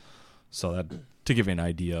art. So that to give you an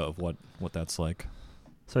idea of what that's like.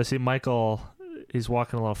 So I see Michael, he's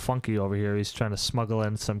walking a little funky over here. He's trying to smuggle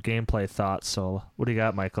in some gameplay thoughts. So what do you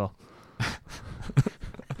got, Michael? I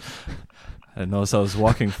didn't notice I was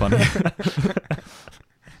walking funny.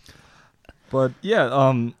 But yeah,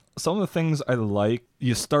 some of the things I like,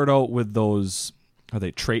 you start out with those, are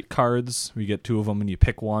they trait cards? We get 2 of them and you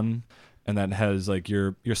pick one. and that has like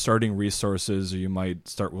your starting resources, or you might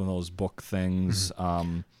start with those book things.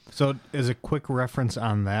 So as a quick reference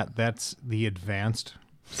on that, that's the advanced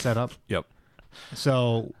setup. Yep.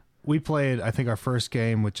 So we played, I think, our first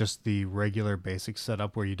game with just the regular basic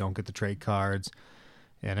setup where you don't get the trait cards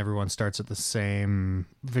and everyone starts at the same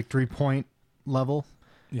victory point level.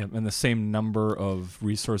 Yeah, and the same number of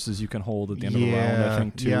resources you can hold at the end of the round, I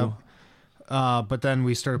think, too. Yeah. But then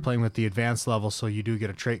we started playing with the advanced level, so you do get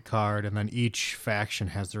a trait card, and then each faction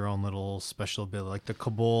has their own little special ability. Like the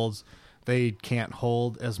kobolds, they can't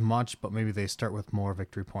hold as much, but maybe they start with more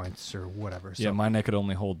victory points or whatever. So. Yeah, mine I could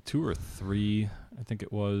only hold 2 or 3, I think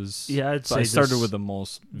it was. Yeah, I'd so say I started just, with the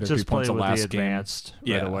most victory just play points the with last the game. advanced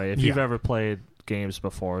Yeah. right away. If you've ever played games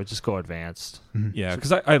before, just go advanced. Mhm. Yeah,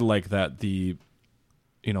 because I like that.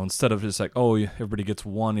 Instead of just like, oh, everybody gets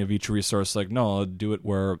 1 of each resource, like, no, I'll do it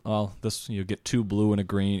where, this, you get 2 blue and a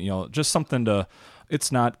green, just something to,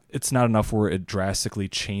 it's not enough where it drastically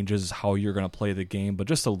changes how you're going to play the game, but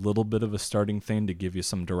just a little bit of a starting thing to give you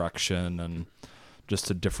some direction and just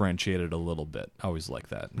to differentiate it a little bit. I always like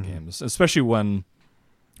that in games, especially where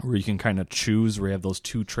you can kind of choose, where you have those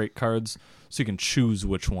 2 trait cards, so you can choose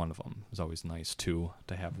which one of them. It's always nice too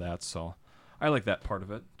to have that. So I like that part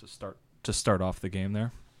of it to start off the game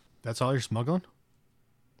there. That's all you're smuggling?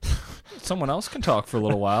 Someone else can talk for a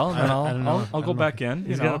little while, and then I don't know. I'll go back in.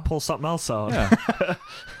 He's got to pull something else out. Yeah.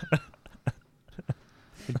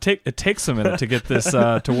 It takes a minute to get this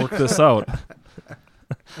to work this out.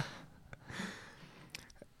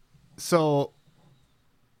 So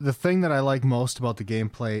the thing that I like most about the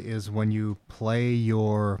gameplay is when you play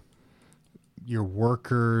your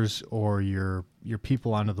workers or your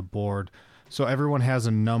people onto the board. So everyone has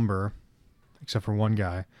a number, except for one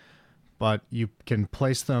guy, but you can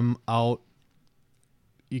place them out.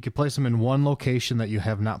 You can place them in one location that you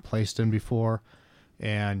have not placed in before,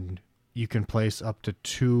 and you can place up to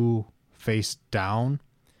 2 face down.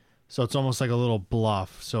 So it's almost like a little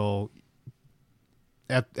bluff. So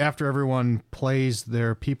after everyone plays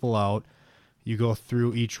their people out, you go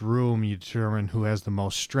through each room, you determine who has the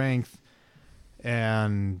most strength,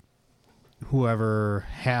 and whoever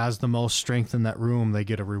has the most strength in that room, they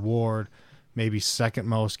get a reward. Maybe second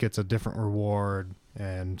most gets a different reward,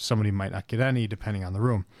 and somebody might not get any depending on the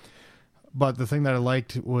room. But the thing that I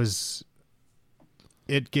liked was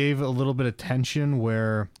it gave a little bit of tension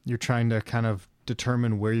where you're trying to kind of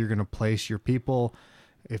determine where you're going to place your people,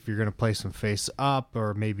 if you're going to place them face up,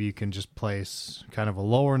 or maybe you can just place kind of a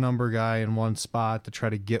lower number guy in one spot to try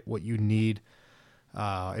to get what you need.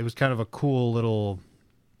 It was kind of a cool little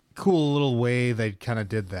way they kind of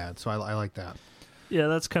did that. So I like that. Yeah,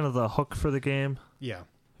 that's kind of the hook for the game. Yeah.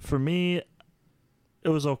 For me, it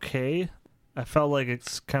was okay. I felt like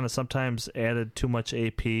it's kind of sometimes added too much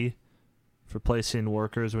AP for placing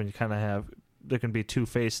workers when you kind of have, there can be 2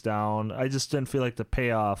 face down. I just didn't feel like the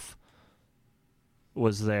payoff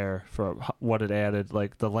was there for what it added,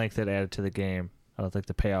 like the length it added to the game. I don't think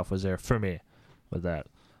the payoff was there for me with that.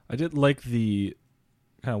 I did like the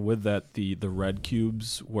kind of with that the red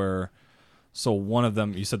cubes where, so one of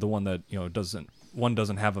them, you said the one that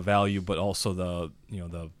doesn't have a value, but also the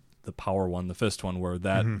power one, the fist one, where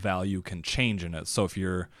that value can change in it. So if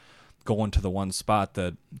you're going to the one spot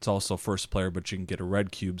that it's also first player, but you can get a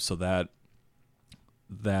red cube, so that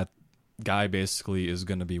guy basically is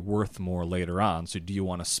going to be worth more later on. So do you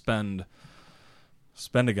want to spend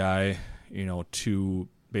a guy, to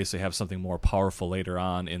basically have something more powerful later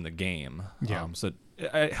on in the game? Yeah. So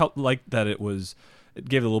I helped like that it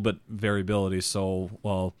gave it a little bit variability.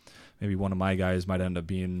 So, maybe one of my guys might end up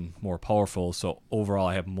being more powerful. So overall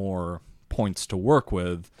I have more points to work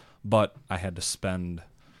with, but I had to spend,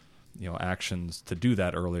 actions to do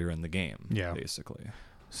that earlier in the game. Yeah. Basically.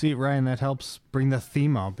 See, Ryan, that helps bring the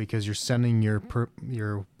theme out because you're sending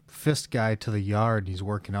your fist guy to the yard. He's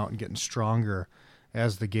working out and getting stronger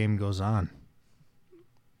as the game goes on.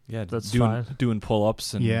 Yeah, that's doing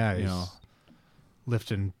pull-ups and he's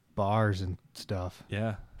lifting bars and stuff.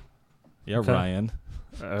 Yeah, Okay. Ryan.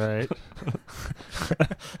 All right.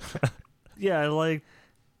 Yeah,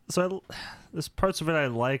 there's parts of it I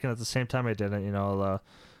like, and at the same time I didn't. The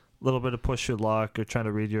little bit of push your luck or trying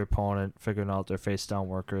to read your opponent, figuring out their face down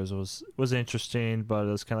workers was interesting, but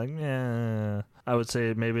it was kind of like, yeah. I would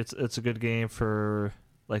say maybe it's a good game for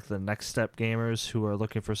like the next step gamers who are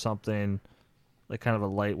looking for something like kind of a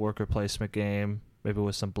light worker placement game, maybe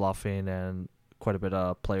with some bluffing and quite a bit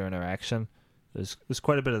of player interaction. There's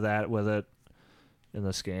quite a bit of that with it in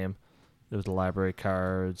this game. There's the library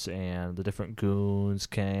cards and the different goons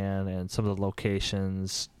and some of the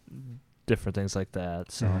locations different things like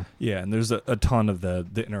that. So Mhm. Yeah, and there's a ton of the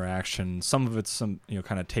interaction. Some of it's kind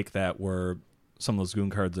of take that where some of those goon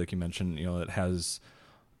cards, like you mentioned, it has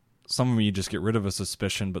some of them you just get rid of a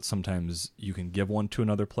suspicion, but sometimes you can give one to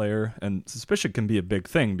another player, and suspicion can be a big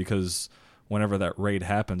thing because whenever that raid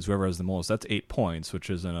happens, whoever has the most, that's 8 points, which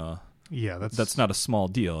isn't that's not a small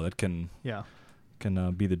deal. That can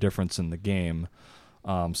be the difference in the game.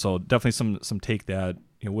 So definitely some take that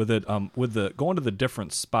with it. With the going to the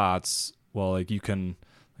different spots. Well, like you can,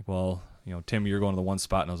 Tim, you're going to the one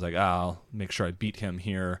spot, and I was like, I'll make sure I beat him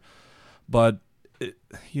here, but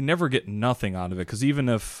you never get nothing out of it because even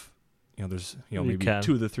if there's maybe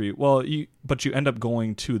 2 of the 3, but you end up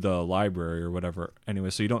going to the library or whatever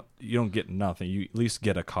anyway, so you don't get nothing. You at least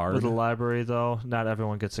get a card. with the library, though, not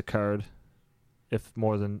everyone gets a card. If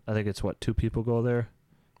more than, I think it's 2 people go there.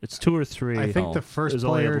 It's 2 or 3. I think the first There's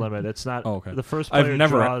player. only a limit. It's not. Okay. The first player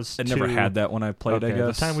draws. I never 2. had that when I played. Okay, I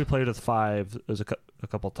guess the time we played with 5, it was a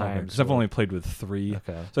couple times. because I've only played with 3.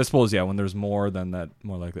 Okay. So I suppose when there's more than that,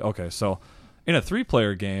 more likely. Okay, so in a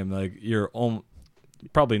 3-player game, like you're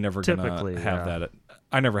probably never Typically, gonna have that.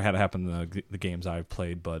 I never had it happen in the games I've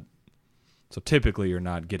played, but so typically you're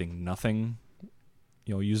not getting nothing,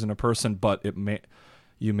 using a person, but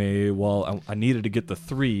you may. I needed to get the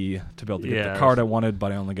 3 to be able to get the card I wanted,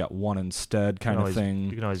 but I only got 1 instead, kind of thing.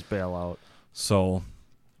 You can always bail out. So,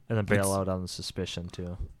 and then bail out on the suspicion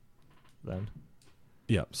too. Then.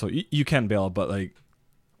 Yeah, so you can bail, but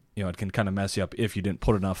it can kind of mess you up if you didn't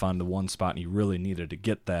put enough onto one spot and you really needed to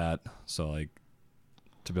get that. So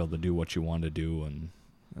to be able to do what you want to do and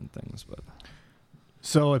things, but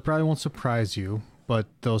So it probably won't surprise you, but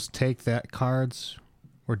those take that cards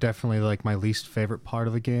were definitely my least favorite part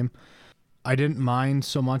of the game. I didn't mind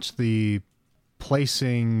so much the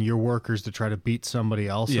placing your workers to try to beat somebody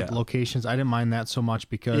else at locations. I didn't mind that so much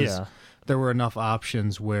because there were enough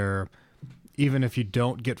options where even if you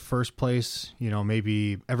don't get first place,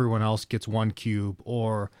 maybe everyone else gets 1 cube,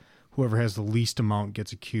 or whoever has the least amount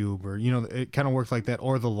gets a cube, or it kind of worked like that,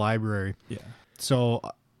 or the library. Yeah. So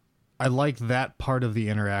I like that part of the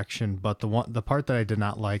interaction, but the part that I did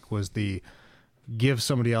not like was the give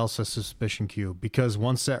somebody else a suspicion cube, because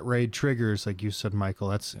once that raid triggers, like you said, Michael,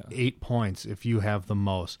 that's 8 points if you have the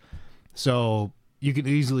most. So you can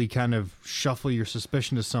easily kind of shuffle your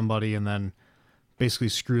suspicion to somebody and then basically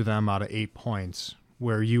screw them out of 8 points,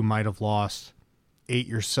 where you might have lost 8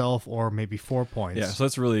 yourself, or maybe 4 points. Yeah, so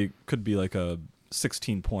that's really could be like a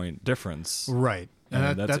 16-point difference. Right.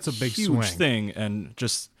 And that's a big huge swing. thing. And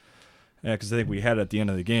just, because I think we had at the end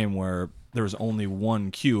of the game where there was only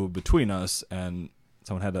 1 cube between us, and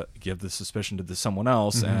someone had to give the suspicion to someone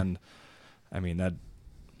else. Mm-hmm. And I mean, that,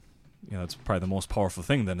 that's probably the most powerful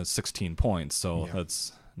thing. Then is 16 points. So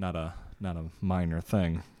that's not a minor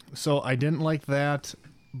thing. So I didn't like that,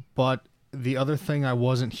 but the other thing I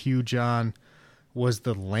wasn't huge on was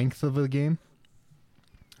the length of the game.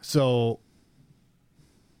 So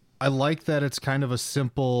I like that it's kind of a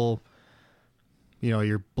simple,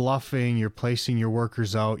 you're bluffing, you're placing your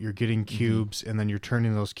workers out, you're getting cubes, and then you're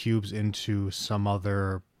turning those cubes into some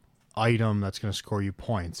other item that's going to score you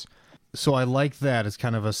points. So I like that. It's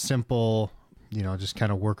kind of a simple, just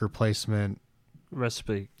kind of worker placement.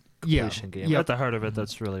 Recipe completion game. Yep. At the heart of it,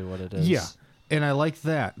 that's really what it is. Yeah, and I like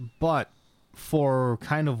that. But for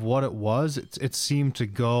kind of what it was, it seemed to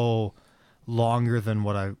go longer than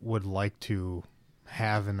what I would like to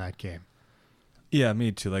have in that game. Yeah,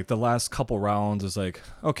 me too. Like the last couple rounds is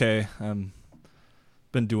okay,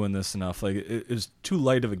 been doing this enough. It is too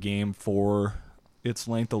light of a game for its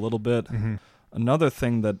length a little bit. Mm-hmm. Another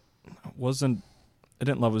thing that I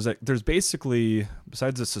didn't love was that there's basically,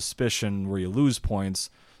 besides the suspicion where you lose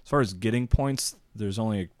points, as far as getting points, there's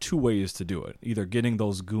only 2 ways to do it. Either getting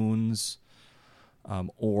those goons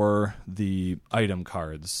or the item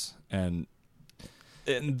cards. And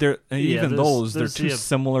they're they're too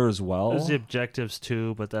similar as well. There's the objectives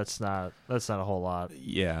too, but that's not a whole lot.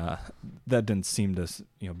 Yeah, that didn't seem to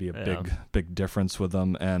be a big difference with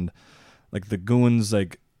them. And the goons,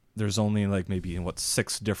 there's only maybe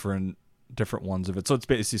 6 different ones of it. So it's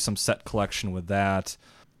basically some set collection with that.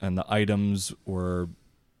 And the items were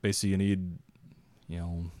basically you need a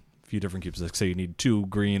few different cubes. Say you need 2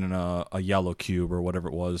 green and a yellow cube or whatever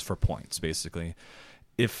it was for points, basically.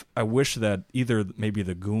 If I wish that either maybe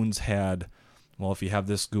the goons had, if you have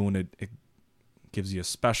this goon, it gives you a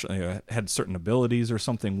special, had certain abilities or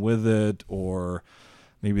something with it, or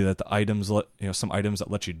maybe that the items some items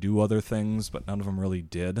that let you do other things, but none of them really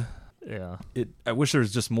did. Yeah. I wish there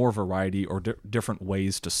was just more variety or different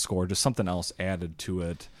ways to score, just something else added to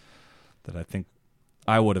it that I think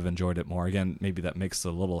I would have enjoyed it more. Again, maybe that makes it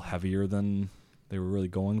a little heavier than they were really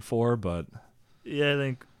going for. But Yeah, I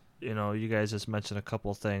think, you guys just mentioned a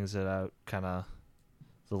couple things that I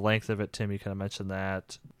the length of it, Tim, you kind of mentioned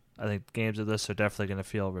that. I think games of this are definitely going to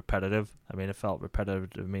feel repetitive. I mean, it felt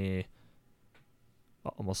repetitive to me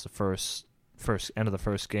almost the first end of the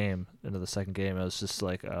first game into the second game. It was just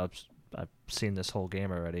like, I've seen this whole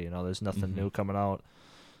game already. There's nothing new coming out.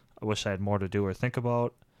 I wish I had more to do or think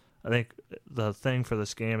about. I think the thing for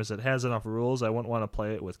this game is it has enough rules. I wouldn't want to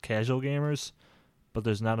play it with casual gamers, but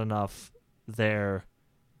there's not enough there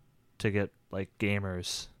to get like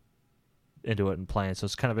gamers into it and playing. So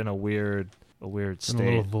it's kind of in a weird state. In a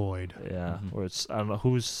little void. Yeah, where it's, I don't know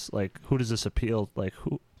who does this appeal, like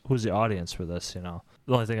who's the audience for this, The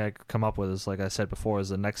only thing I could come up with is, like I said before, is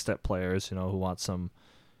the next step players, who want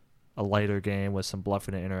a lighter game with some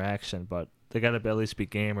bluffing and interaction, but they got to at least be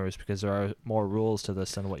gamers because there are more rules to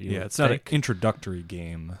this than what you it's think. not an introductory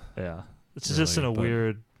game. Yeah. It's really, just in a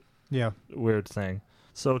weird thing.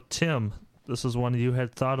 So, Tim, this is one you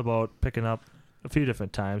had thought about picking up a few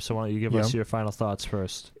different times, so why don't you give us your final thoughts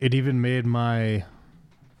first? It even made my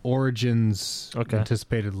Origins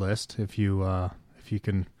anticipated list, if you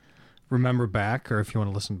can remember back or if you want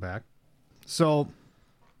to listen back. So,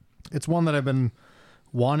 it's one that I've been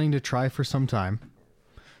wanting to try for some time,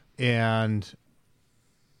 and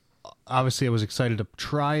obviously I was excited to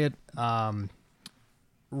try it.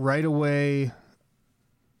 Right away,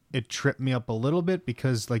 it tripped me up a little bit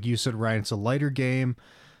because, like you said, Ryan, it's a lighter game,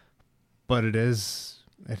 but it does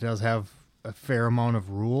have a fair amount of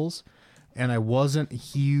rules, and I wasn't a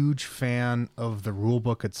huge fan of the rule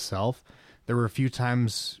book itself. There were a few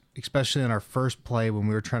times, especially in our first play, when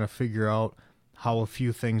we were trying to figure out how a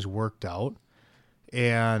few things worked out,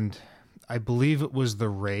 and I believe it was the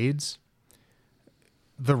raids.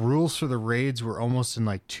 The rules for the raids were almost in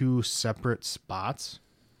like two separate spots.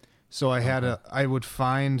 So I would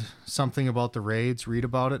find something about the raids, read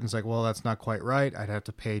about it, and it's like, well, that's not quite right. I'd have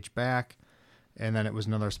to page back, and then it was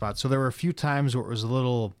another spot. So there were a few times where it was a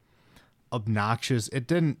little obnoxious. It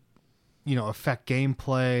didn't, affect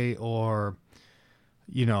gameplay or,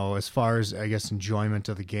 as far as, I guess, enjoyment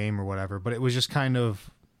of the game or whatever, but it was just kind of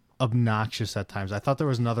obnoxious at times. I thought there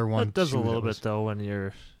was another one. It does a little bit, though, when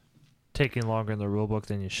you're taking longer in the rule book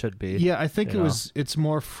than you should be. Yeah, I think it's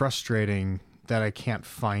more frustrating that I can't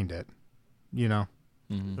find it,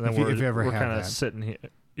 Mm-hmm. If you ever we're had kind of that. sitting here,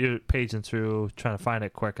 you're paging through, trying to find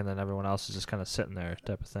it quick, and then everyone else is just kind of sitting there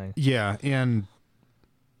type of thing. Yeah, and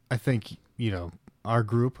I think, our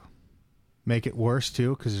group make it worse,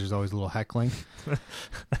 too, because there's always a little heckling.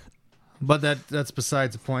 But that's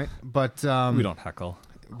besides the point. But We don't heckle.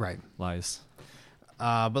 Right. Lies.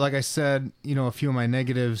 But like I said, a few of my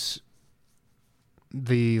negatives,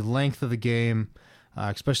 the length of the game,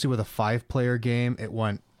 especially with a 5-player game, it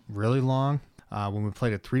went really long. When we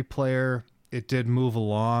played a 3-player, it did move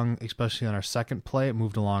along, especially on our second play. It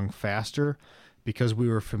moved along faster because we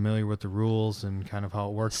were familiar with the rules and kind of how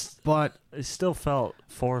it works. But it still felt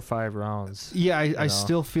 4 or 5 rounds. Yeah, I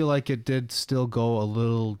still feel like it did still go a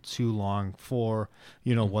little too long for,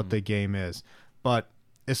 what the game is. But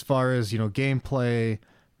as far as, gameplay,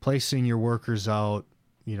 placing your workers out,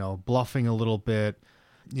 bluffing a little bit,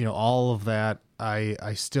 all of that,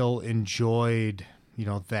 I still enjoyed,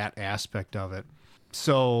 that aspect of it.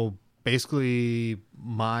 So basically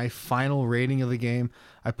my final rating of the game,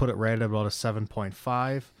 I put it right at about a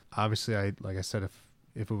 7.5. Obviously, like I said,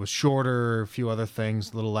 if it was shorter, a few other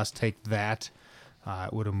things, a little less take that,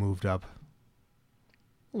 it would have moved up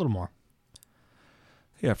a little more.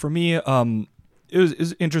 Yeah, for me, it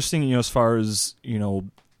was interesting, as far as,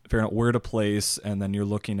 figuring out where to place, and then you're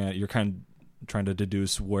kind of trying to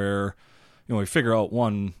deduce where, you figure out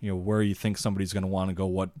one, where you think somebody's going to want to go,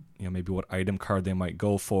 what, maybe what item card they might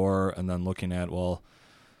go for, and then looking at, well,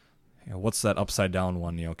 what's that upside down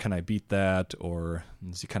one? Can I beat that? Or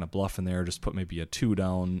is he kind of bluff in there? Just put maybe a 2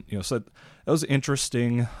 down. So that was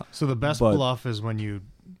interesting. So the best bluff is when you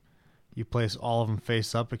place all of them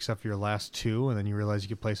face up except for your last 2, and then you realize you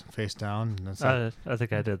could place them face down. And that's I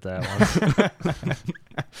think I did that once.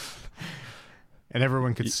 And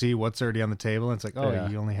everyone could see what's already on the table. And it's like, oh, Yeah.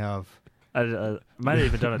 you only have... I might have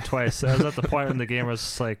even done it twice. I was at the point when the game was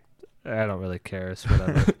just like, I don't really care. It's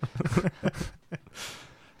whatever.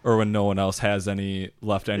 Or when no one else has any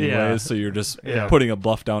left anyways, Yeah. so you're just Yeah. putting a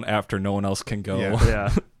bluff down after no one else can go. Yeah.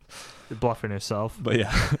 Yeah. You're bluffing yourself. But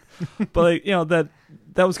yeah, but like,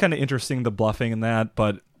 that was kind of interesting, the bluffing and that.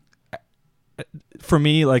 But for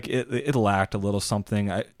me, like it lacked a little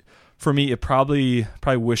something. For me, it probably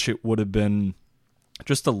wish it would have been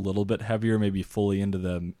just a little bit heavier, maybe fully into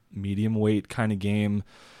the medium weight kind of game,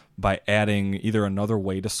 by adding either another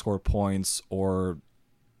way to score points or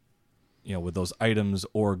with those items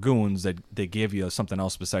or goons that they give you something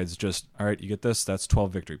else besides just, all right, you get this, that's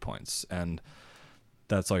 12 victory points. And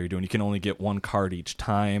that's all you're doing. You can only get one card each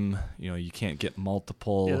time. You can't get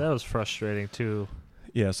multiple. Yeah, that was frustrating too.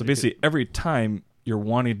 Yeah, so basically every time you're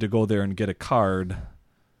wanting to go there and get a card,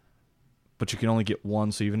 but you can only get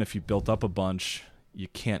one, so even if you built up a bunch, you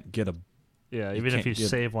can't get a... Yeah, even if you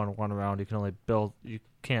save one round, you can only build... You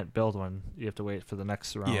can't build one. You have to wait for the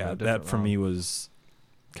next round. Yeah, that for me was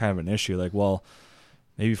kind of an issue. Like, well,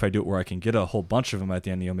 maybe if I do it where I can get a whole bunch of them at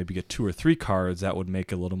the end, maybe get 2 or 3 cards, that would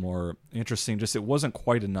make it a little more interesting. Just it wasn't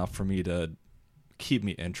quite enough for me to keep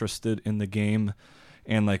me interested in the game.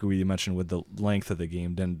 And like we mentioned with the length of the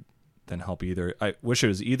game, didn't help either. I wish it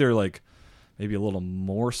was either like maybe a little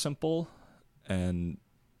more simple and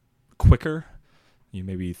quicker,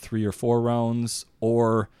 maybe 3 or 4 rounds,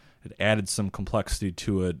 or it added some complexity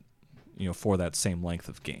to it, for that same length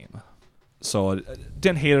of game. So I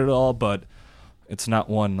didn't hate it at all, but it's not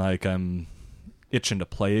one like I'm itching to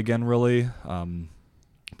play again, really. But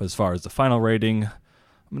as far as the final rating, I'm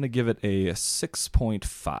going to give it a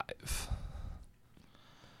 6.5.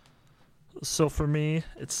 So for me,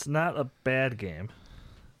 it's not a bad game.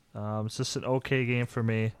 It's just an okay game for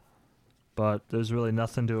me. But there's really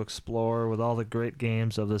nothing to explore. With all the great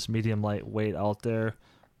games of this medium lightweight out there,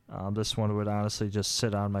 this one would honestly just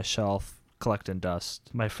sit on my shelf collecting dust.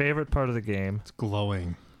 My favorite part of the game... It's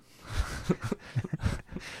glowing.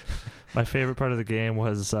 My favorite part of the game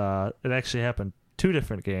was... it actually happened 2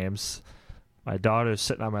 different games. My daughter's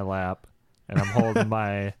sitting on my lap, and I'm holding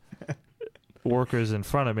my workers in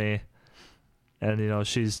front of me. And,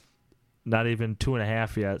 she's not even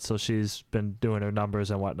 2.5 yet, so she's been doing her numbers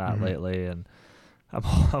and whatnot lately. And I'm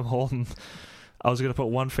holding... I was going to put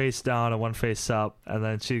one face down and one face up, and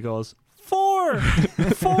then she goes, 4!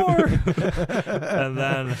 4! And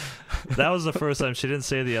then that was the first time she didn't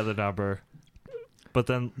say the other number. But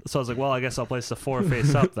then, so I was like, well, I guess I'll place the 4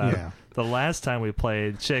 face up then. Yeah. The last time we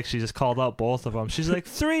played, she just called out both of them. She's like,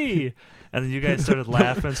 3! And then you guys started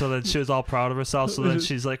laughing, so then she was all proud of herself. So then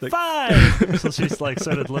she's like, 5! So she's like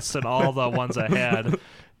started listing all the ones I had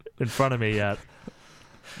in front of me yet.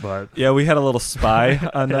 But yeah, we had a little spy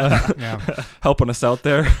on helping us out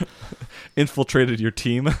there. Infiltrated your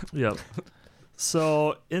team. Yep.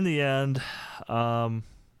 So in the end, I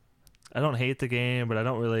don't hate the game, but I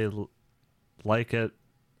don't really like it.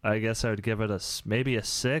 I guess I would give it maybe a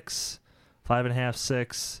 6, 5.5,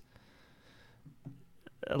 6.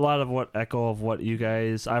 A lot of echo of what you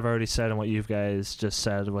guys I've already said and what you guys just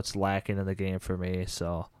said. What's lacking in the game for me.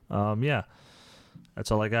 So yeah,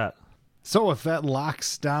 that's all I got. So if that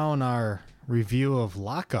locks down our review of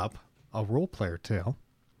Lockup, a Role Player Tale,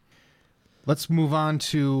 let's move on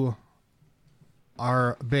to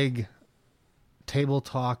our big table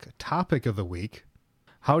talk topic of the week.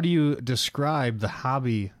 How do you describe the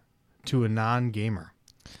hobby to a non-gamer?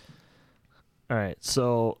 All right,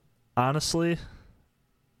 so honestly,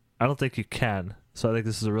 I don't think you can. So I think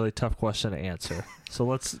this is a really tough question to answer. So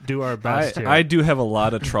let's do our best here. I do have a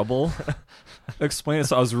lot of trouble explaining it,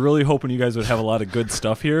 so I was really hoping you guys would have a lot of good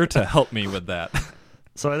stuff here to help me with that.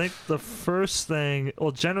 So I think the first thing,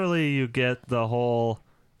 well, generally you get the whole,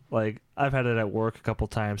 like, I've had it at work a couple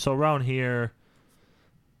times. So around here,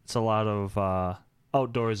 it's a lot of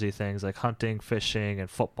outdoorsy things like hunting, fishing, and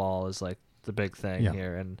football is like the big thing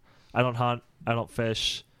here. And I don't hunt, I don't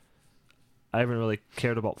fish. I haven't really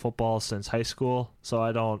cared about football since high school, so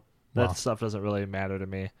I don't. That stuff doesn't really matter to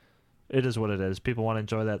me. It is what it is. People want to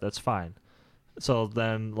enjoy that. That's fine. So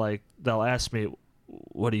then, like, they'll ask me,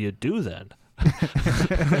 "What do you do then?"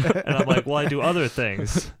 And I'm like, "Well, I do other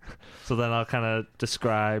things." So then I'll kind of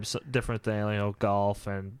describe different things, golf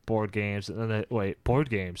and board games. And then board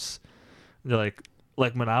games? And they're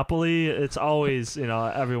like Monopoly. It's always,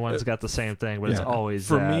 everyone's got the same thing, but it's always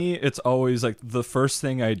for me. It's always like the first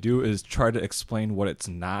thing I do is try to explain what it's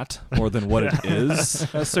not more than what it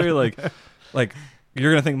is. Necessarily, like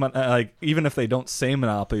you're gonna think like even if they don't say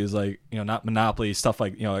Monopoly is like not Monopoly stuff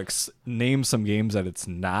like name some games that it's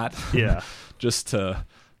not. Yeah, just to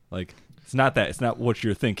like it's not that, it's not what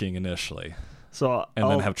you're thinking initially. So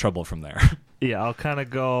then have trouble from there. Yeah, I'll kind of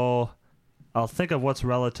go. I'll think of what's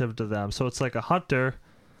relative to them. So it's like a hunter.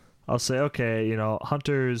 I'll say, okay,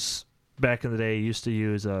 hunters back in the day used to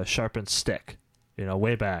use a sharpened stick,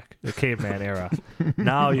 way back, the caveman era.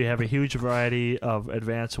 Now you have a huge variety of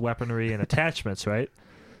advanced weaponry and attachments, right?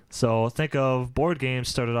 So think of board games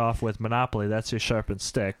started off with Monopoly. That's your sharpened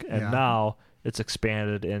stick. And now it's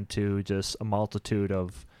expanded into just a multitude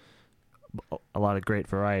of a lot of great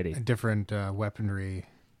variety. Different weaponry.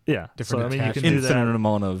 Yeah. Different so I mean, you can attachments. do Infinite that.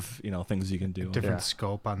 amount of things you can do. different Yeah.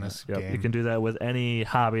 scope on this Yep, game. you can do that with any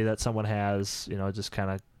hobby that someone has. Just kind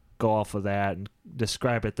of go off of that and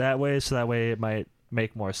describe it that way. So that way it might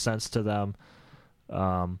make more sense to them.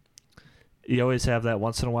 You always have that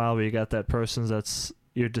once in a while where you got that person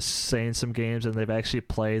you're just saying some games and they've actually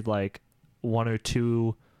played like one or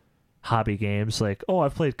two hobby games. Like, oh,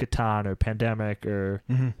 I've played Catan or Pandemic, or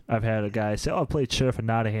I've had a guy say, oh, I've played Sheriff of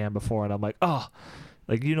Nottingham before, and I'm like, oh,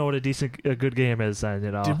 like you know what a good game is, then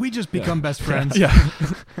Did we just become best friends? Yeah.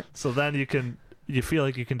 So then you feel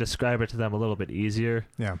like you can describe it to them a little bit easier.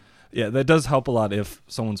 Yeah. Yeah, that does help a lot if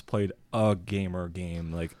someone's played a gamer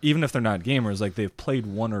game. Like, even if they're not gamers, like they've played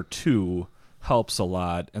one or two helps a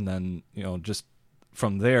lot. And then, just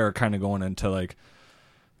from there kind of going into like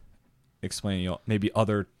explaining, maybe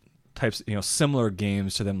other types, similar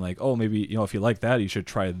games to them. Like, oh, maybe, if you like that, you should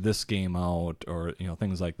try this game out, or,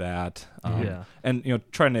 things like that. Yeah. And,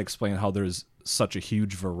 trying to explain how there's such a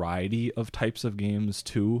huge variety of types of games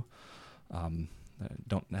too. I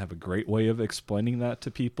don't have a great way of explaining that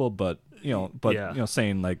to people, but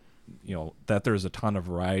saying like, that there's a ton of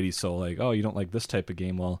variety. So like, oh, you don't like this type of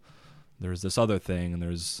game. Well, there's this other thing, and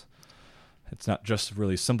it's not just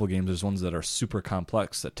really simple games. There's ones that are super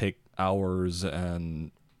complex that take hours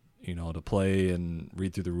and, to play and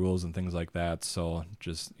read through the rules and things like that. So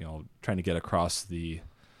just, trying to get across the,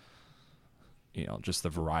 just the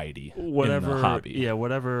variety in the hobby. Yeah,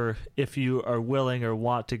 whatever. If you are willing or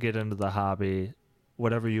want to get into the hobby,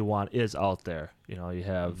 whatever you want is out there. You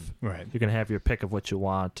have Right. you can have your pick of what you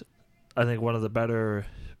want. I think one of the better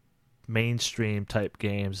mainstream type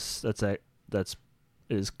games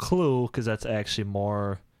is Clue, because that's actually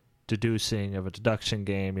more deducing of a deduction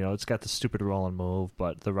game. It's got the stupid roll and move,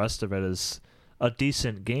 but the rest of it is a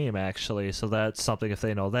decent game actually. So that's something, if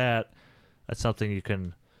they know that's something you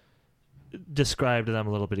can describe to them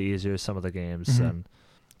a little bit easier, some of the games. Mm-hmm. And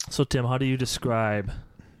so Tim, how do you describe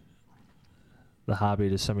the hobby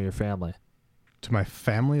to some of your family? To my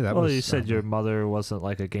family, You said your mother wasn't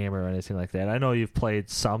like a gamer or anything like that. I know you've played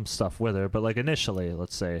some stuff with her, but like initially,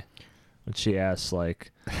 let's say, when she asked,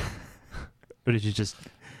 like, or did you just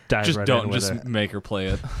dive Just right don't in with just her? make her play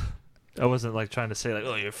it. I wasn't like trying to say like,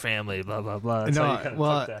 oh, your family, blah blah blah. That's how you kinda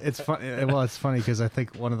well, took that. it's funny. Well, it's funny because I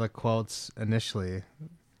think one of the quotes initially,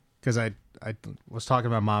 because I was talking to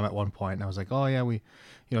my mom at one point, and I was like, oh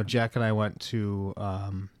yeah, Jack and I went to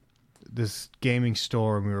this gaming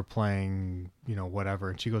store and we were playing, whatever,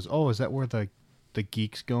 and she goes, oh, is that where the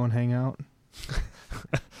geeks go and hang out?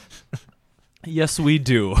 Yes, we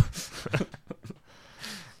do. Just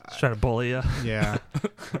trying to bully you. Yeah.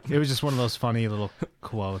 It was just one of those funny little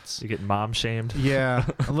quotes. You getting mom shamed? Yeah,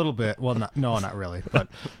 a little bit. Well, not really, but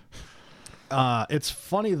it's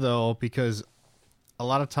funny though, because a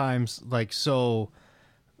lot of times, like, so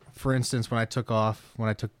for instance, when I took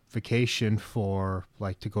vacation for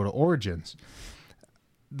like to go to Origins,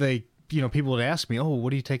 people would ask me, oh,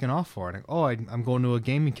 what are you taking off for? And I go, oh, I'm going to a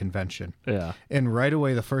gaming convention. Yeah. And right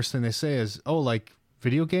away, the first thing they say is, oh, like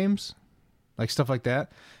video games, like stuff like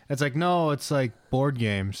that. It's like, no, it's like board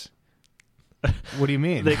games. What do you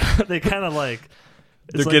mean? They kind of like.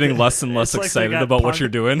 They're getting less and less excited about what you're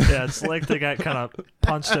doing. Yeah, it's like they got kind of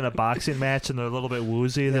punched in a boxing match and they're a little bit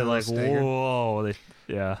woozy. Yeah, They're a like, little staggered. whoa.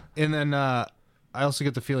 Yeah. And then I also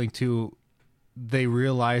get the feeling too, they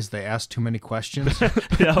realize they asked too many questions.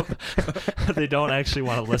 Yep. They don't actually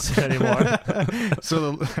want to listen anymore.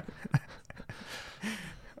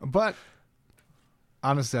 But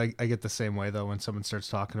honestly, I get the same way though when someone starts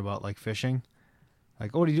talking about like fishing.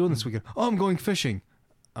 Like, oh, what are you doing this weekend? Oh, I'm going fishing.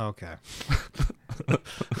 Okay.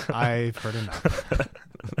 I've heard enough.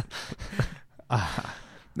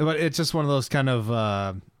 But it's just one of those kind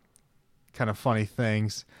of funny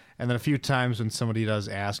things. And then a few times when somebody does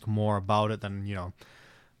ask more about it, then,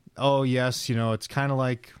 oh, yes, it's kind of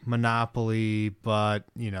like Monopoly, but,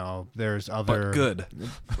 there's other... But good.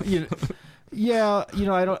 Yeah,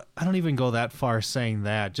 I don't even go that far saying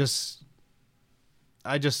that.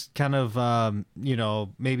 I just kind of,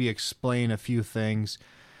 maybe explain a few things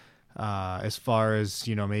as far as,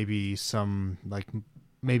 maybe some, like,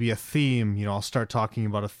 maybe a theme. I'll start talking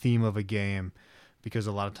about a theme of a game, because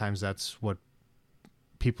a lot of times that's what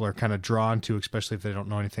people are kind of drawn to, especially if they don't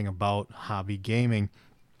know anything about hobby gaming.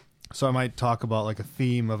 So I might talk about like a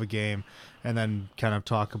theme of a game, and then kind of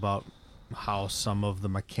talk about how some of the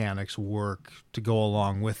mechanics work to go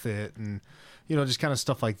along with it, and just kind of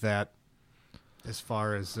stuff like that, as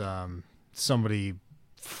far as somebody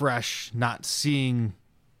fresh not seeing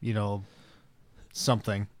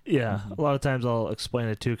something. Yeah, a lot of times I'll explain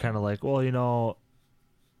it too, kind of like, well,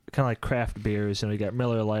 kind of like craft beers. You got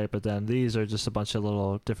Miller Lite, but then these are just a bunch of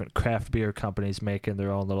little different craft beer companies making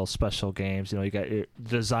their own little special games. You got your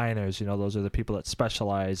designers. Those are the people that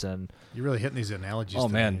specialize in. You're really hitting these analogies. Oh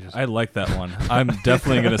today. man, I like that one. I'm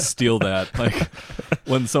definitely gonna steal that. Like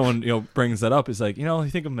when someone brings that up, it's like you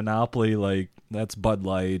think of Monopoly, like that's Bud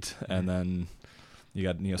Light, and then you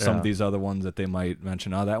got some of these other ones that they might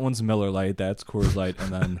mention. Oh, that one's Miller Lite, that's Coors Light,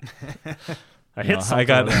 and then. I hit something.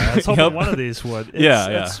 I was hoping one of these would.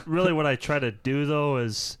 It's really what I try to do, though,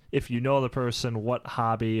 is if you know the person, what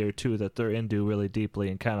hobby or two that they're into really deeply,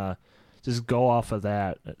 and kind of just go off of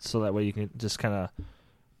that, so that way you can just kind of.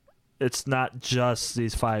 It's not just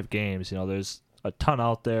these 5 games. There's a ton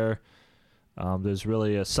out there. There's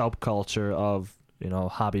really a subculture of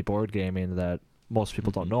hobby board gaming that most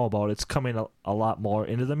people don't know about. It's coming a lot more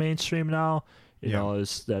into the mainstream now.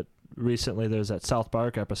 Is that recently there's that South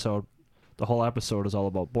Park episode. The whole episode is all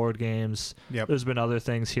about board games. Yep. There's been other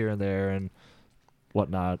things here and there and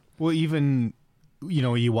whatnot. Well, even,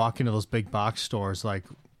 you walk into those big box stores like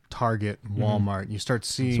Target, Walmart, and you start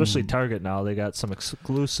seeing... Especially Target now. They got some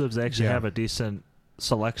exclusives. They actually have a decent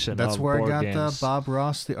selection That's of where board I got games. the Bob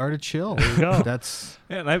Ross, The Art of Chill. There you go. That's...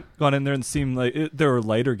 Yeah, and I've gone in there and seen like there were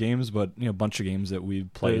lighter games, but a bunch of games that we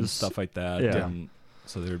played and stuff like that. Yeah. And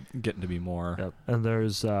so they're getting to be more. Yep. And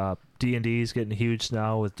there's D&D's getting huge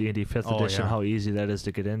now with D&D 5th edition, how easy that is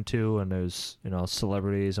to get into, and there's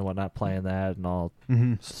celebrities and whatnot playing that and all.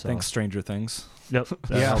 So. Thanks Stranger Things. Yep,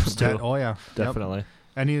 that helps too. Definitely. Yep.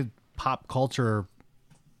 Any pop culture,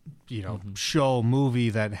 show, movie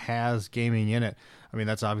that has gaming in it. I mean,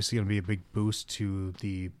 that's obviously going to be a big boost to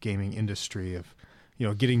the gaming industry of,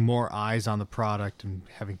 getting more eyes on the product and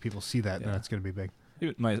having people see that. That's going to be big.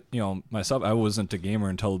 Myself, I wasn't a gamer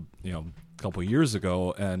until a couple of years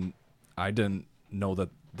ago, and I didn't know that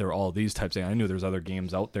there were all these types of. I knew there's other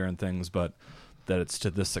games out there and things, but that it's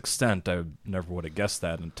to this extent, I never would have guessed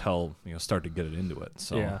that until started to get it into it.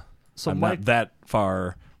 So I'm not that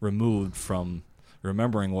far removed from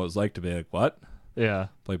remembering what it was like to be like, what? Yeah.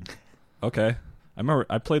 Okay. I remember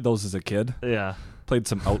I played those as a kid. Yeah. Played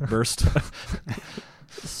some Outburst.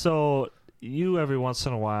 So you every once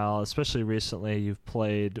in a while, especially recently, you've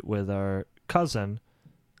played with our cousin.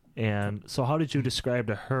 And so how did you describe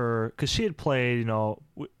to her, because she had played,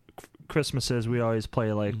 Christmases, we always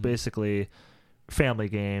play basically family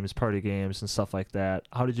games, party games and stuff like that.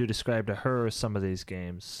 How did you describe to her some of these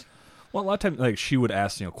games? Well, a lot of times she would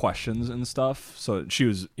ask questions and stuff, so she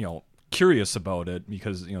was curious about it,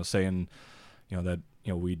 because saying that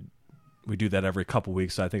we do that every couple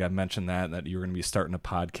weeks. So I think I mentioned that you were going to be starting a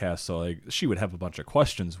podcast, so she would have a bunch of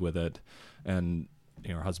questions with it, and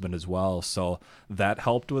her husband as well, so that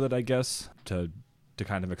helped with it, I guess, to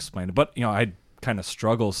kind of explain it. But I kind of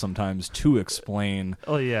struggle sometimes to explain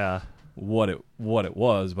what it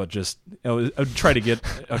was, but just I would try to get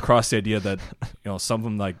across the idea that some of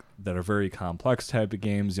them that are very complex type of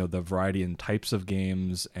games, the variety and types of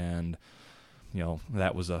games, and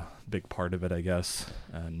that was a big part of it, I guess.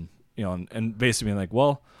 And and basically being like,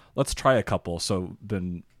 well, let's try a couple. So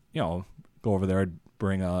then go over there,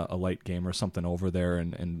 bring a light game or something over there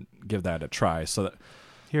and give that a try. So that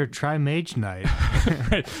here, try Mage Knight.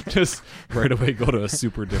 right, just right away go to a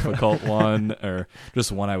super difficult one, or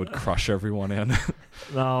just one I would crush everyone in.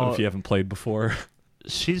 Now, if you haven't played before.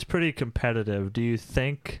 She's pretty competitive. Do you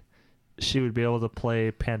think she would be able to play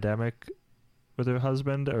Pandemic with her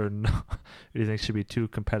husband, or no? Or do you think she'd be too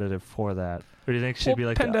competitive for that? Or do you think she'd be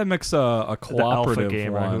like Pandemic's a cooperative the alpha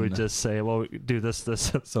gamer one who would just say, well, do this.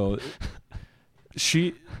 So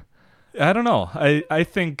I don't know. I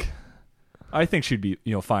think she'd be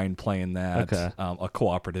fine playing that. Okay. A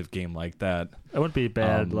cooperative game like that. It wouldn't be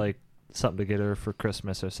bad, something to get her for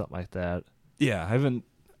Christmas or something like that. Yeah, I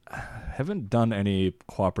haven't done any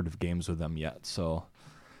cooperative games with them yet, so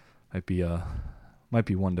might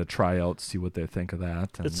be one to try out, see what they think of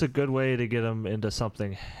that. And it's a good way to get them into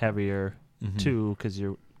something heavier too, because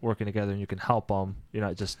you're working together and you can help them. You're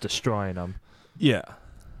not just destroying them. Yeah.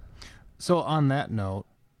 So on that note,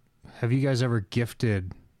 have you guys ever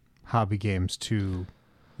gifted hobby games to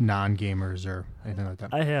non-gamers or anything like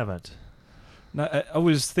that? I haven't. Now, I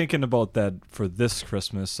was thinking about that for this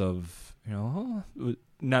Christmas of,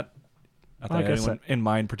 not that I had anyone in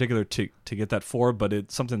mind particular to get that for, but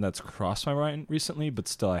it's something that's crossed my mind recently, but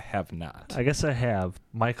still I have not. I guess I have.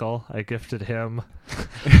 Michael, I gifted him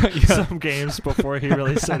some games before he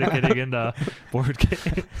really started getting into board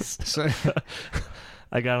games. So,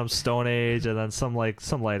 I got him Stone Age and then some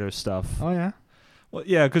lighter stuff. oh yeah. Well,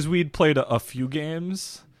 yeah, because we'd played a few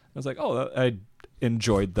games. I was like, I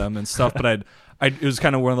enjoyed them and stuff, but it was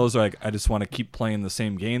kind of one of those where I just want to keep playing the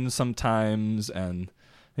same games sometimes, and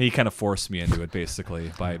He kind of forced me into it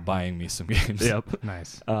basically by buying me some games. Yep.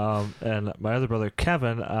 Nice. And my other brother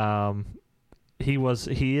Kevin,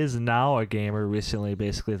 he is now a gamer recently,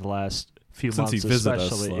 basically the last few Since months, he visited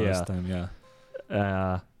us especially. last time,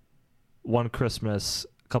 yeah. One Christmas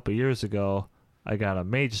a couple years ago, I got a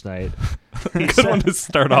Mage Knight. Good one to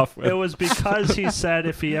start off with. It was because he said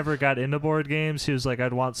if he ever got into board games, he was like,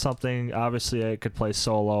 I'd want something, obviously, I could play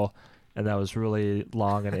solo, and that was really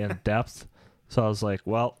long and in-depth. So I was like,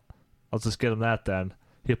 well, I'll just get him that then.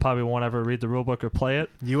 He probably won't ever read the rulebook or play it.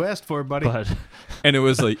 You asked for it, buddy. But And it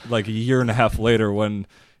was like a year and a half later when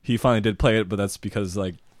he finally did play it, but that's because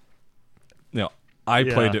I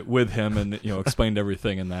played it with him and explained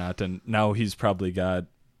everything in that, and now he's bought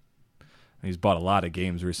a lot of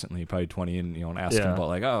games recently, probably 20, and asking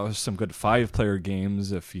about some good 5-player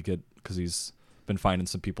games if you get, because he's been finding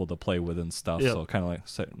some people to play with and stuff. Yep. So kind of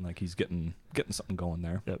like he's getting something going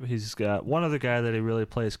there. yep, he's got one other guy that he really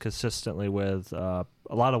plays consistently with. A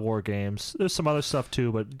lot of war games. There's some other stuff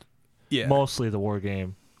too, but Yeah, mostly the war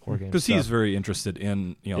game. because he's very interested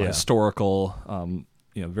in historical,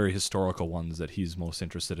 very historical ones that he's most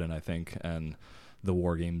interested in, I think, and the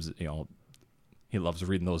war games. He loves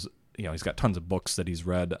reading those. He's got tons of books that he's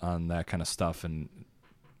read on that kind of stuff, and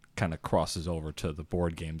kind of crosses over to the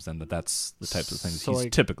board games. And that's the types of things he's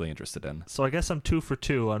typically interested in. So I guess I'm 2 for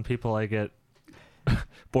 2 on people I get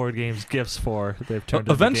board games gifts for. They've turned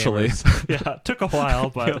into Eventually. gamers. Yeah, it took a while,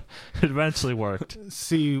 but it eventually worked.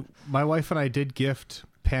 See, my wife and I did gift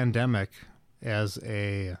Pandemic as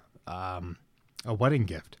a wedding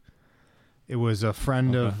gift. It was a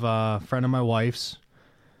friend of my wife's.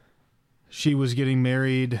 She was getting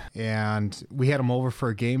married, and we had them over for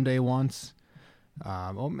a game day once,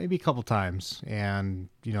 maybe a couple times. And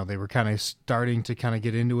they were kind of starting to kind of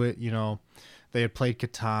get into it. They had played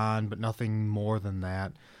Catan, but nothing more than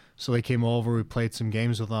that. So they came over, we played some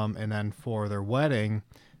games with them, and then for their wedding,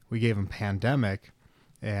 we gave them Pandemic,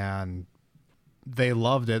 and they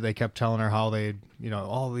loved it. They kept telling her how they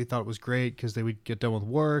thought it was great because they would get done with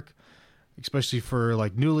work, especially for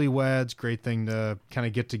like newlyweds. Great thing to kind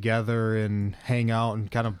of get together and hang out and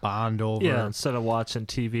kind of bond over. Yeah, instead of watching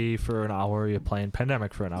TV for an hour, you're playing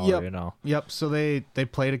Pandemic for an hour. Yep. So they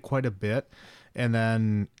played it quite a bit, and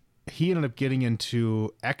then he ended up getting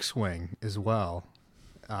into X-Wing as well.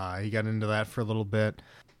 He got into that for a little bit.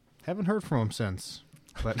 Haven't heard from him since.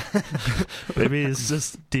 But maybe he's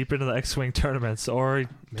just deep into the X-Wing tournaments, or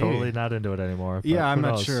totally not into it anymore. Yeah, I'm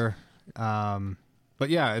not sure. But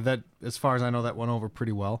yeah, that as far as I know, that went over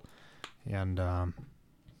pretty well, and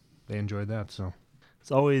they enjoyed that. So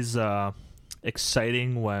it's always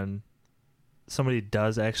exciting when somebody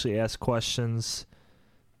does actually ask questions,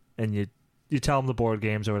 and you tell them the board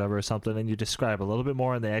games or whatever or something, and you describe a little bit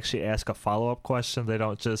more, and they actually ask a follow-up question. They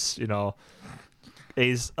don't just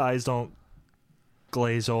eyes don't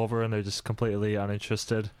glaze over and they're just completely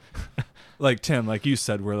uninterested. Like Tim, like you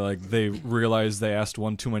said, where like they realize they asked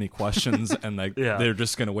one too many questions and they're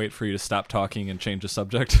just gonna wait for you to stop talking and change the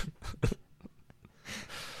subject.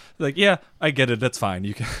 Like, yeah, I get it, that's fine.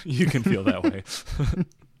 You can feel that way.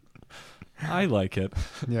 I like it.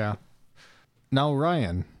 Yeah. Now,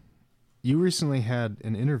 Ryan, you recently had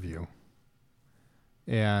an interview,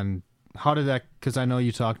 and how did that, because I know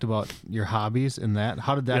you talked about your hobbies and that,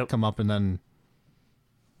 how did that come up? And then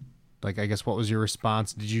I guess, what was your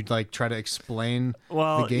response? Did you try to explain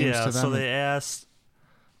the games to them? So they asked,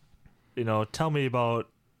 tell me about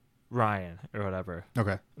Ryan or whatever.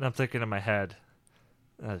 Okay. And I'm thinking in my head,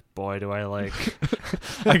 boy, do I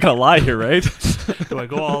I gotta lie here, right? do I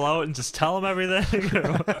go all out and just tell him everything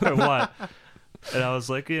or what? And I was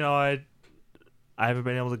like, I haven't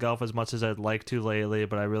been able to golf as much as I'd like to lately,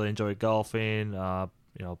 but I really enjoy golfing,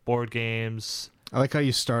 board games. I like how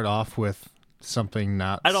you start off with something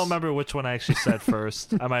not... I don't remember which one I actually said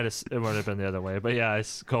first. It might have been the other way, but yeah, I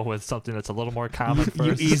go with something that's a little more common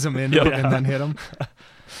first. You ease them into it and then hit them.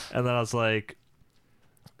 And then I was like,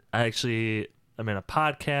 I'm in a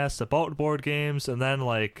podcast about board games, and then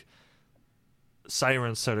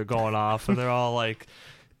sirens started going off, and they're all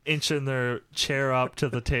inching their chair up to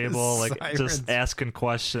the table, just asking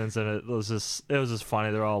questions, and it was just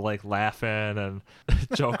funny. They're all laughing and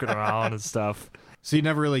joking around and stuff. So you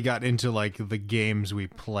never really got into the games we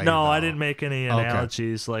played. No, I didn't make any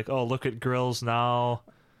analogies look at grills now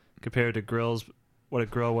compared to grills, what a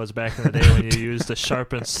grill was back in the day when you used a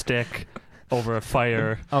sharpened stick over a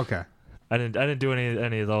fire. Okay. I didn't do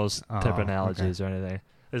any of those type of analogies or anything.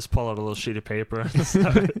 I just pull out a little sheet of paper and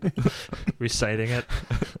start reciting it.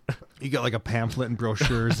 You got a pamphlet and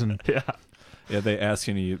brochures and yeah. They ask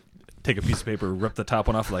you, and you take a piece of paper, rip the top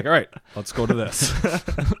one off, all right, let's go to this.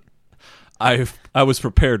 I was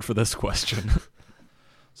prepared for this question.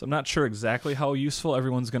 So I'm not sure exactly how useful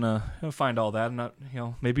everyone's gonna find all that. I'm not,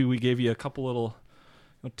 maybe we gave you a couple little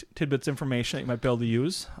tidbits information that you might be able to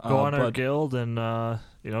use. Go on our guild and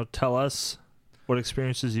tell us what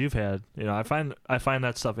experiences you've had. I find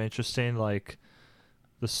that stuff interesting, like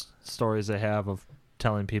the stories they have of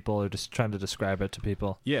telling people or just trying to describe it to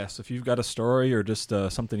people. Yes, if you've got a story or just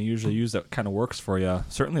something you usually use that kind of works for you,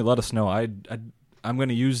 certainly let us know. I'm going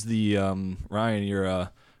to use the Ryan, your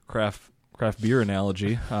craft beer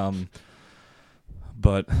analogy,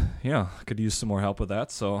 but yeah, I could use some more help with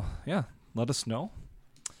that. So yeah, let us know.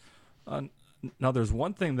 Now, there's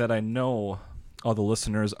one thing that I know all the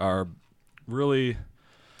listeners are really,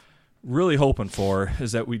 really hoping for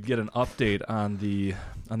is that we'd get an update on the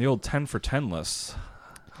old 10 for 10 lists.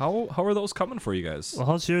 How are those coming for you guys? Well,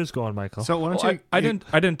 how's yours going, Michael? So why don't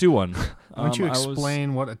I didn't do one. Why don't you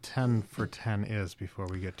explain what a 10 for 10 is before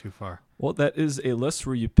we get too far? Well, that is a list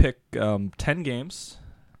where you pick 10 games,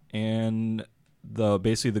 and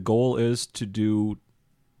basically the goal is to do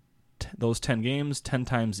those 10 games 10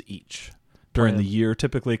 times each during the year,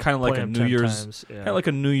 typically kind of like a New Year's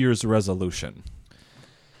New Year's resolution.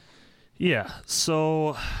 Yeah.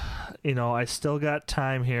 So, I still got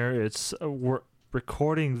time here. We're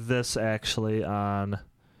recording this actually on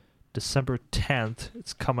December 10th.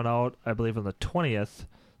 It's coming out, I believe, on the 20th.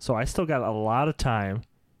 So I still got a lot of time.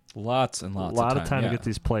 Lots and lots of time. To get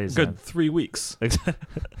these plays Good in. 3 weeks.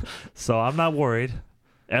 So I'm not worried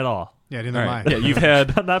at all. Yeah, neither am I. Yeah,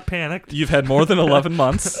 I'm not panicked. You've had more than 11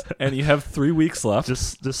 months, and you have 3 weeks left.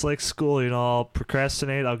 Just like school, I'll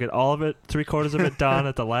procrastinate. I'll get all of it, 3/4 of it done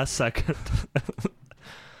at the last second.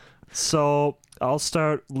 So I'll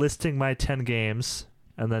start listing my 10 games,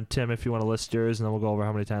 and then Tim, if you want to list yours, and then we'll go over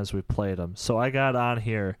how many times we played them. So I got on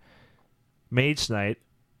here Mage Knight,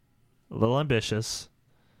 A Little Ambitious,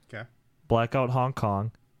 okay, Blackout Hong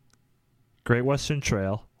Kong, Great Western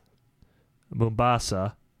Trail,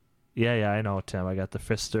 Mombasa. Yeah, I know, Tim. I got the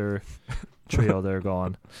Fister trio there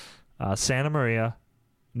going. Santa Maria,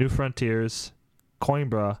 New Frontiers,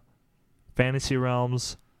 Coimbra, Fantasy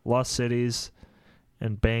Realms, Lost Cities,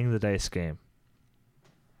 and Bang the Dice Game.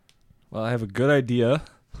 Well, I have a good idea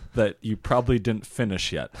that you probably didn't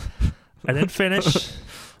finish yet. I didn't finish,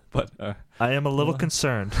 but I am a little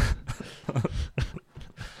concerned. I'm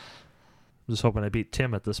just hoping I beat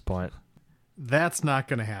Tim at this point. That's not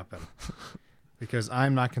going to happen because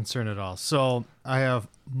I'm not concerned at all. So I have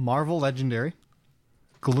Marvel Legendary,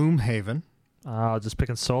 Gloomhaven. Just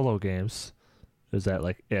picking solo games. Is that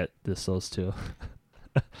like it? Just those two?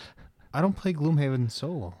 I don't play Gloomhaven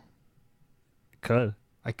solo. Could.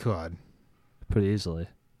 I could. Pretty easily.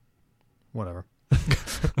 Whatever.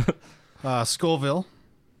 Scoville.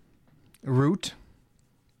 Root.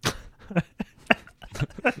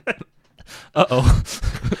 Uh-oh.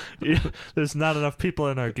 Yeah, there's not enough people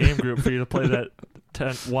in our game group for you to play that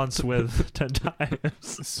once with 10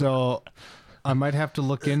 times. So I might have to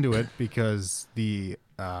look into it because the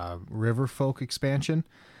Riverfolk expansion,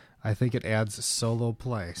 I think it adds solo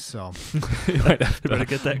play. So you might have to better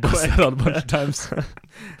get that bust quick that out a bunch of times.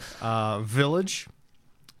 Village,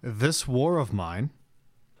 This War of Mine,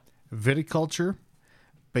 Viticulture,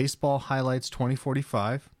 Baseball Highlights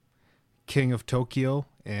 2045, King of Tokyo,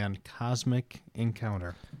 and Cosmic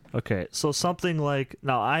Encounter. Okay, so something like...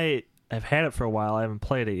 Now, I have had it for a while. I haven't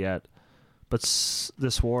played it yet. But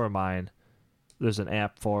This War of Mine, there's an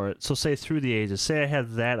app for it. So say Through the Ages. Say I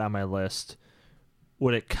had that on my list.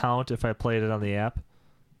 Would it count if I played it on the app?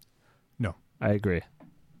 No. I agree.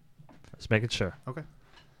 Just making sure. Okay.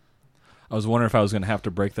 I was wondering if I was going to have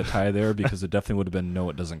to break the tie there because it definitely would have been no,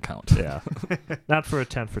 it doesn't count. Yeah. Not for a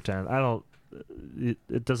 10 for 10. I don't...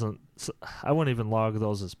 It doesn't... I wouldn't even log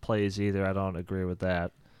those as plays either. I don't agree with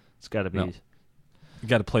that. It's got to be... No. You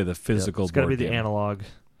got to play the physical board game. It's got to be the analog.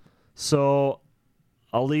 So,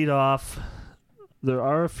 I'll lead off. There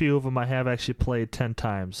are a few of them I have actually played 10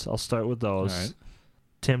 times. I'll start with those. All right.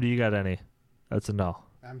 Tim, do you got any? That's a no.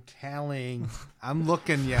 I'm telling. I'm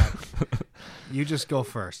looking yet. You just go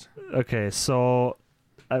first. Okay, so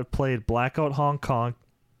I've played Blackout Hong Kong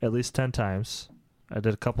at least 10 times. I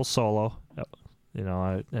did a couple solo.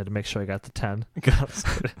 I had to make sure I got the 10.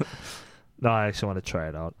 No, I actually want to try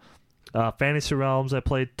it out. Fantasy Realms I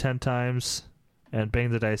played 10 times, and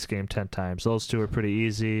Bang the Dice Game 10 times. Those two are pretty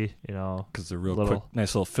easy, because they're real quick,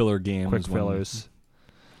 nice little filler games. Quick fillers.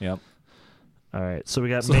 Yep. All right, so we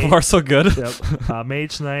got so far so good. Yep.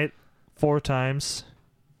 Mage Knight 4 times,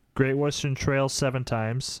 Great Western Trail 7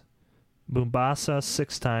 times, Mombasa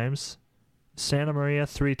 6 times, Santa Maria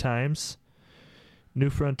 3 times, New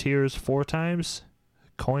Frontiers 4 times,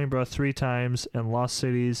 Coimbra 3 times, and Lost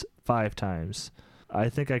Cities 5 times. I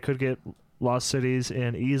think I could get Lost Cities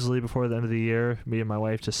in easily before the end of the year. Me and my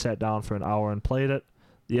wife just sat down for an hour and played it.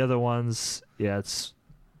 The other ones, yeah, it's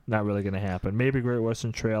not really going to happen. Maybe Great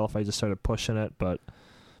Western Trail if I just started pushing it, but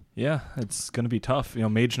Yeah, it's going to be tough.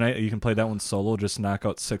 Mage Knight, you can play that one solo, just knock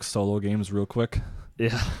out 6 solo games real quick.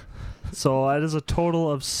 yeah. So that is a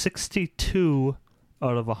total of 62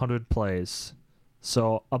 out of 100 plays.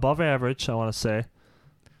 So above average, I want to say.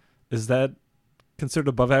 Is that considered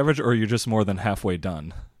above average, or you're just more than halfway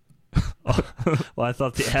done? Well, I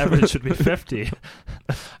thought the average would be 50.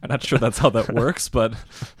 I'm not sure that's how that works, but...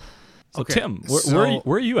 So, Okay, Tim, where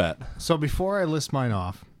are you at? So before I list mine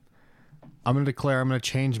off, I'm going to declare I'm going to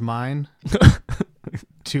change mine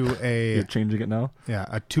to You're changing it now?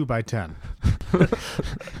 a 2x10.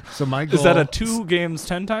 So my goal Is that a 2 games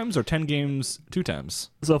 10 times or 10 games 2 times?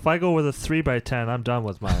 So if I go with a 3x10, I'm done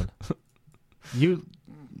with mine.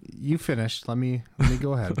 You finished. Let me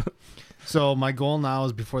go ahead. So my goal now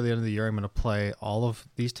is before the end of the year, I'm going to play all of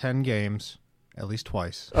these 10 games at least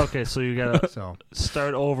twice. Okay, so you got to So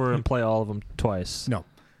start over and play all of them twice. no,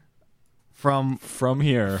 from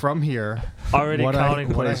here. Already what counting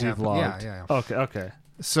what plays have. you've logged. Yeah. Okay.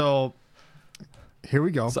 So here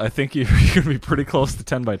we go. So I think you're going to be pretty close to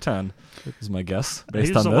 10 by 10, is my guess, based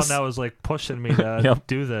He's on the this. one that was like pushing me to Yep.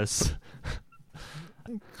 do this.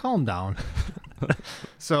 Calm down.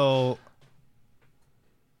 So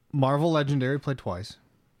Marvel Legendary played twice.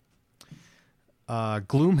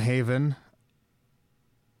 Gloomhaven,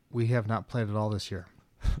 we have not played at all this year.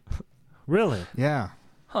 Really? Yeah.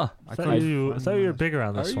 Huh. I thought you were bigger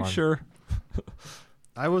on Are this you one. sure?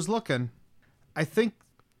 I was looking. I think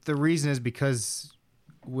the reason is because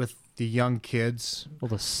with the young kids, Well,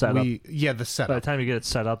 the setup. the By the setup. time you get it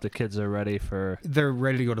set up, the kids are ready for. They're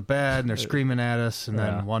ready to go to bed and they're screaming at us, and Yeah.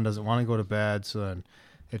 then one doesn't want to go to bed, so then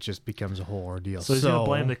it just becomes a whole ordeal. So he's gonna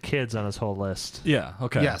blame the kids on his whole list. Yeah,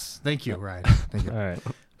 okay. Yes, thank you. Right. Thank All you.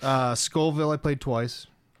 right. Scoville, I played twice.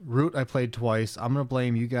 Root, I played twice. I'm gonna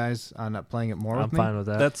blame you guys on not playing it more I'm with me. fine with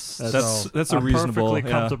that. That's a I'm reasonable... perfectly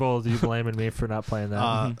yeah. comfortable with you blaming me for not playing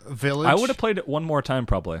that. Village. I would have played it one more time,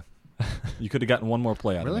 probably. You could have gotten one more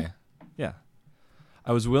play out Really? of me. Yeah.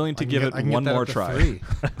 I was willing to I can give get- it I can get one that more up to try. 3.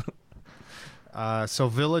 So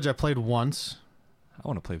Village, I played once. I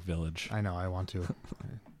want to play Village. I know, I want to.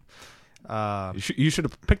 You should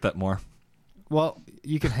have picked that more. Well,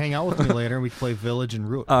 you can hang out with me later. And we can play Village and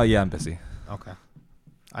Root. Oh, yeah, I'm busy. Okay.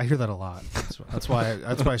 I hear that a lot. That's why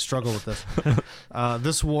I struggle with this.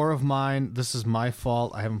 This War of Mine, this is my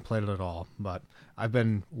fault. I haven't played it at all, but I've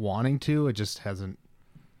been wanting to. It just hasn't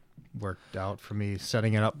worked out for me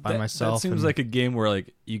setting it up by myself. That seems and- like a game where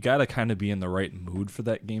like you got to kind of be in the right mood for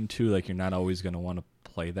that game too. Like you're not always going to want to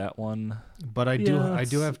play that one. But I do Yeah,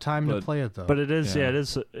 have time to but- play it though. But it is, Yeah. yeah, it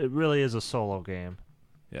is. It really is a solo game.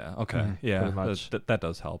 Yeah. Okay. Mhm. Yeah. Pretty much. That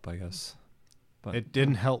does help, I guess. But it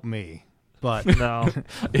didn't help me. But No,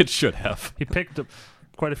 it should have. he picked up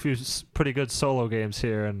quite a few pretty good solo games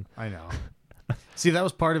here, and I know. See, that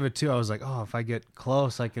was part of it too. I was like, oh, if I get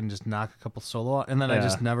close, I can just knock a couple solo out. And then I Yeah.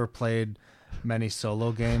 just never played many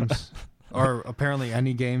solo games or apparently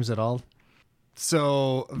any games at all.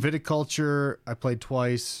 So Viticulture, I played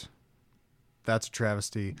twice. That's a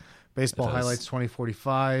travesty. Baseball It is. Highlights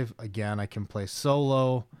 2045. Again, I can play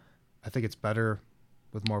solo. I think it's better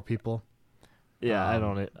with more people. yeah, I Um,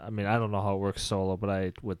 don't. I mean, I don't know how it works solo, but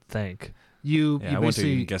I would think. You Yeah, I wouldn't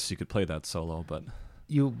basically even guess you could play that solo, but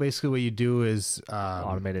what you do is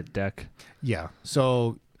Automated deck. yeah.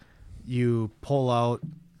 So you pull out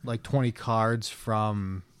like 20 cards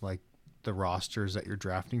from like the rosters that you're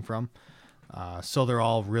drafting from. So they're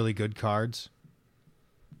all really good cards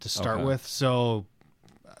to start Okay. with. So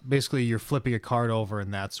basically you're flipping a card over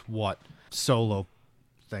and that's what solo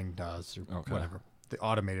thing does or Okay. whatever. The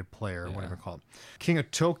automated player or Yeah. whatever it's called. King of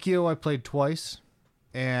Tokyo I played twice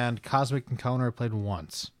and Cosmic Encounter I played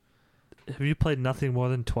once. Have you played nothing more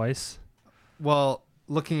than twice? Well,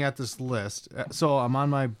 looking at this list, so I'm on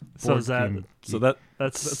my board So is that- game. so That's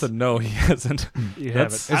that's a no. He hasn't. you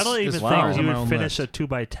that's- haven't. I don't as even far think as you on my would own finish list. a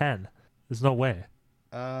 2x10. There's no way.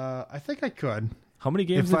 I think I could. How many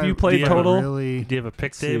games If have I- you played do you have a total? Really, Do you have a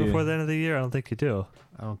pick day see. before the end of the year? I don't think you do.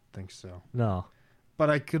 I don't think so. No. But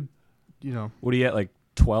I could, you know. What are you at, like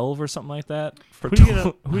 12 or something like that? For Who you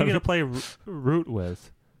total? gonna play Root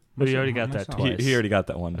with? Oh, you already got that Myself. twice. He already got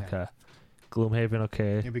that one. Okay. Gloomhaven.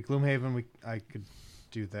 Okay. Maybe Gloomhaven. I could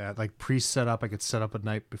do that. Like pre-set up. I could set up a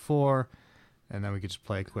night before, and then we could just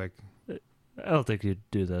play quick. I don't think you'd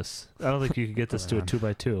do this. I don't think you could get this to a Man.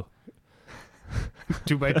 2x2.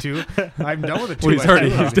 2x2. I'm done with a 2x2.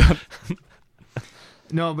 Well, he's done.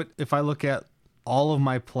 No, but if I look at all of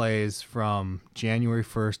my plays from January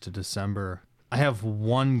 1st to December, I have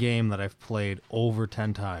one game that I've played over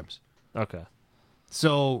 10 times. Okay.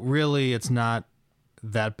 So really, it's not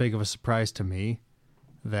that big of a surprise to me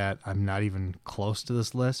that I'm not even close to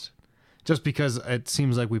this list, just because it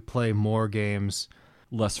seems like we play more games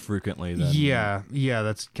less frequently than Yeah,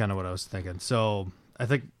 that's kind of what I was thinking. So I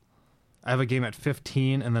think I have a game at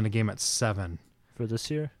 15 and then a game at 7. For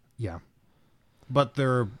this year? Yeah. But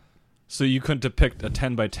they're... So you couldn't have picked a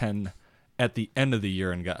 10 by 10 at the end of the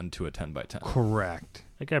year and gotten to a 10 by 10. correct.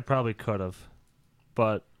 I think I probably could have.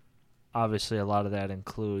 But obviously a lot of that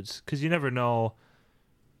includes... Because you never know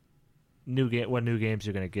what new games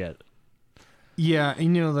you're going to get. Yeah,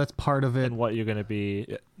 and that's part of it. And what you're going to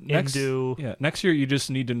be Next into. Yeah, next year you just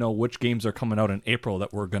need to know which games are coming out in April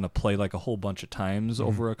that we're going to play like a whole bunch of times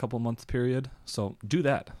over a couple month period. So do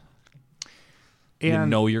that. And you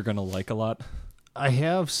know you're going to like a lot. I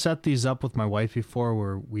have set these up with my wife before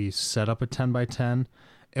where we set up a 10 by 10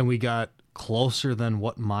 and we got closer than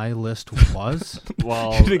what my list was.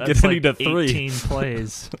 Well, You didn't that's get any like to 3. 18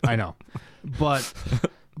 plays. I know. But...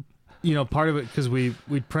 part of it, because we'd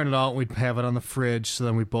print it out and we'd have it on the fridge, so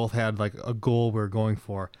then we both had like a goal we were going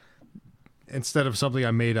for. Instead of something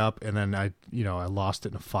I made up and then I lost it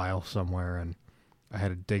in a file somewhere and I had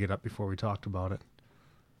to dig it up before we talked about it.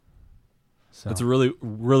 So That's a really,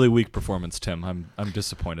 really weak performance, Tim. I'm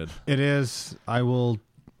disappointed. it is. I'll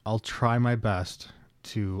try my best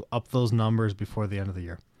to up those numbers before the end of the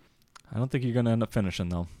year. I don't think you're going to end up finishing,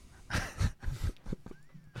 though.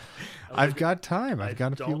 I've got time. I've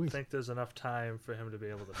got a few I don't weeks. think there's enough time for him to be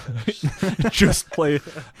able to finish. Just play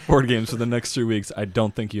board games for the next 3 weeks. I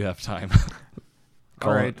don't think you have time.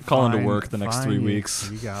 All right, call into fine, work the next fine, 3 you- weeks.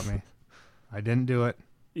 You got me. I didn't do it.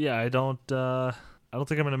 Yeah, I don't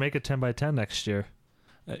think I'm going to make it 10 by 10 next year.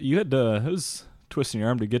 You had it was twisting your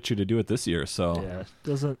arm to get you to do it this year, so Yeah,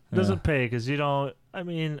 doesn't pay because you don't. I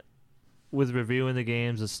mean, with reviewing the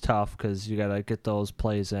games, it's tough because you got to get those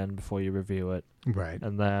plays in before you review it, Right.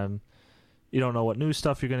 and then you don't know what new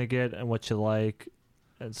stuff you're going to get and what you like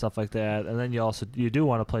and stuff like that. And then you do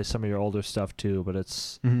want to play some of your older stuff too, but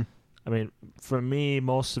it's, Mhm. I mean, for me,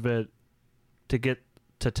 most of it, to get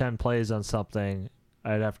to 10 plays on something,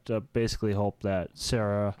 I'd have to basically hope that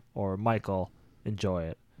Sarah or Michael enjoy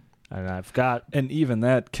it. And I've got, and even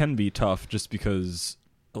that can be tough just because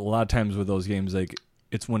a lot of times with those games, like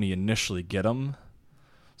it's when you initially get them.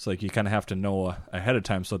 So like you kind of have to know ahead of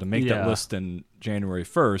time. So to make that Yeah. list in January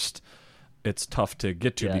 1st, it's tough to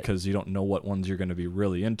get to Yeah. because you don't know what ones you're going to be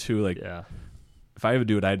really into. Like yeah. if I would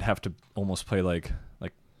do it, I'd have to almost play like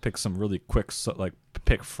pick some really quick,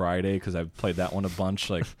 pick Friday because I've played that one a bunch,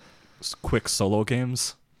 like quick solo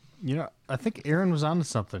games. I think Aaron was onto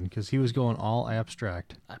something because he was going all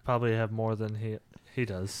abstract. I probably have more than he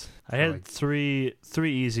does. I had Like- three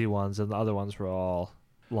easy ones, and the other ones were all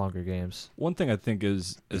longer games. One thing I think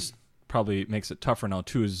is probably makes it tougher now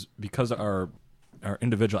too is because our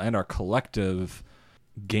individual and our collective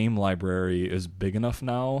game library is big enough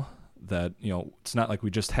now that it's not like we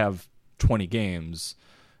just have 20 games.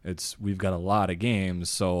 We've got a lot of games,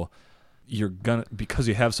 so because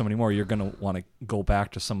you have so many more, you're gonna want to go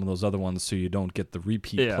back to some of those other ones so you don't get the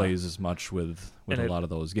repeat Yeah. plays as much with And a lot of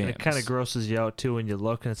those games. And it kind of grosses you out too when you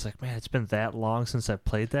look and it's like, man, it's been that long since I've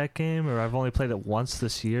played that game, or I've only played it once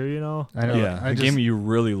this year. I know. Yeah, I a just, game you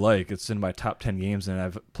really like. It's in my top 10 games, and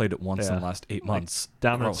I've played it once in Yeah. the last 8 months.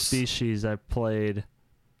 Dominant Gross. Species, I've played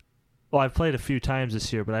a few times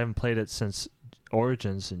this year, but I haven't played it since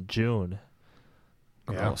Origins in June.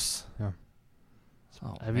 Gross. Yeah.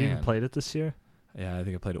 Oh, Have you even man. played it this year? Yeah, I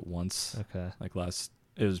think I played it once. Okay.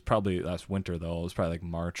 It was probably last winter though. It was probably like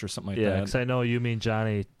March or something like Yeah, that. because I know you, me, and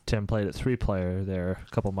Johnny, Tim played it 3-player there a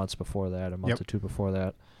couple months before that, a month Yep. or two before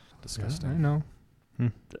that. Disgusting. I know.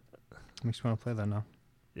 Makes me want to play that now.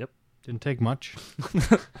 Yep. Didn't take much.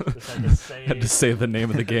 Had to say the name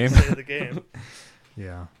of the game. Say the game.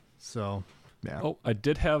 Yeah. So, yeah. Oh, I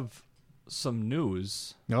did have some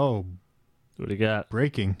news. Oh, What do you got?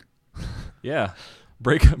 breaking. Yeah,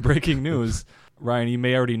 breaking news. Ryan, you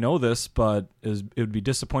may already know this, but it would be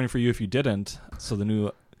disappointing for you if you didn't. So the new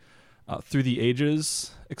Through the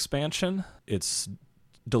Ages expansion, it's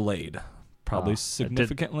delayed, probably I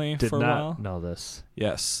significantly Did for a not while. know this.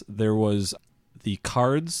 Yes, there was the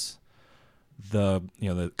cards, the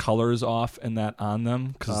colors off and that on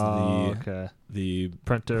them because okay. the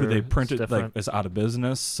Printer. who they is printed different. is out of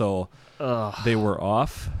business, so Ugh. they were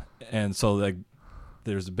off, and so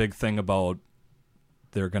there's a big thing about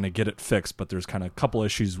they're going to get it fixed, but there's kind of a couple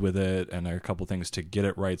issues with it and a couple things to get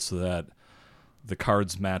it right so that the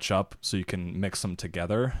cards match up so you can mix them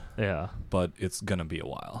together, Yeah. but it's going to be a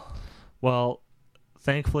while. Well,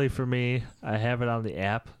 thankfully for me, I have it on the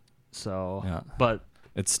app. So, Yeah. but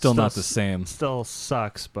It's still not the same. still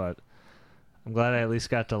sucks. But I'm glad I at least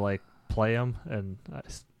got to like play them, and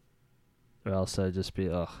or else I'd just be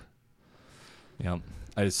ugh. Yeah,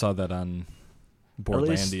 I saw that on At least-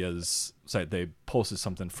 Boardlandia's site. They posted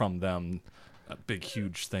something from them, a big,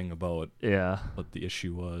 huge thing about Yeah, what the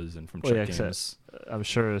issue was, and from Well, Check yeah, Games. I'm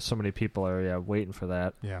sure so many people are waiting for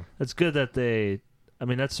that. Yeah. It's good that they. I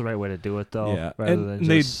mean, that's the right way to do it, though. Yeah, rather and than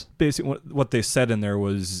they just basically what they said in there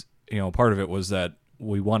was, part of it was that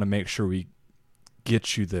we want to make sure we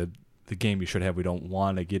get you the game you should have. We don't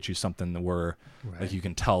want to get you something where Right. like you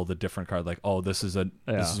can tell the different card, like, oh, this is one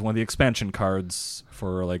of the expansion cards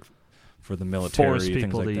for the military, force things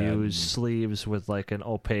people like to that. use sleeves with like an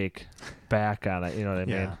opaque back on it. You know what I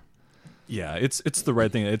mean? Yeah. Yeah, it's the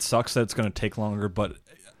right thing. It sucks that it's going to take longer, but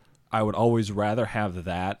I would always rather have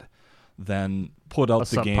that than put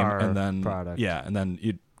out A the game subpar and then product. and then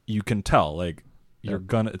you can tell like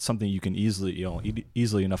it's something you can easily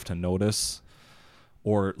easily enough to notice,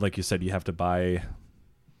 or like you said, you have to buy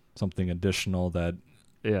something additional that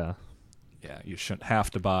Yeah. you shouldn't have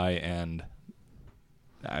to buy. And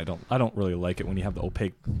I don't really like it when you have the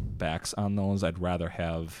opaque backs on those. I'd rather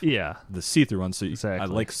have Yeah. the see-through ones. So I Exactly.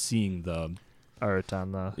 like seeing the Art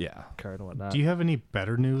on the yeah. card and whatnot. Do you have any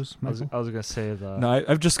better news, I was Michael? gonna say the. No,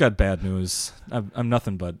 I've just got bad news. I'm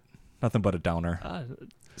nothing but a downer.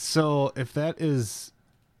 So if that is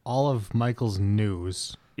all of Michael's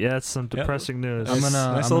news, Yeah, it's some depressing news. I'm gonna-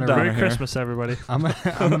 nice I'm little gonna- downer Merry here. Christmas, everybody. I'm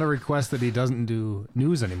gonna request that he doesn't do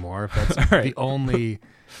news anymore if that's All right. the only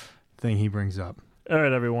thing he brings up. All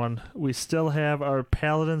right, everyone. We still have our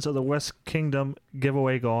Paladins of the West Kingdom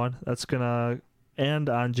giveaway going. That's going to end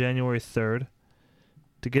on January 3rd.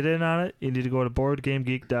 To get in on it, you need to go to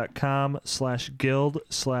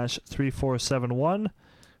boardgamegeek.com/guild/3471.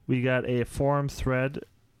 We got a forum thread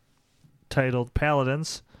titled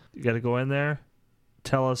Paladins. You got to go in there.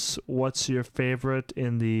 Tell us what's your favorite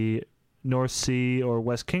in the North Sea or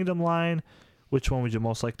West Kingdom line. Which one would you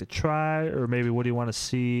most like to try? Or maybe what do you want to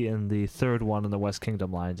see in the third one in the West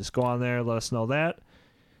Kingdom line? Just go on there, let us know that.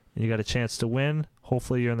 And you got a chance to win.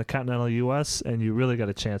 Hopefully you're in the continental U.S. and you really got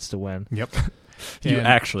a chance to win. Yep. You And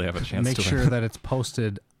actually have a chance make to sure win. that it's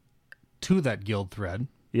posted to that guild thread.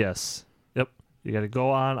 Yes. Yep. You got to go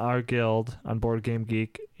on our guild on Board Game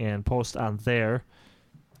Geek and post on there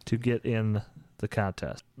to get in the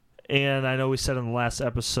contest. And I know we said in the last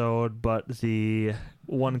episode, but the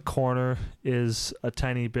one corner is a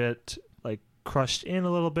tiny bit like crushed in a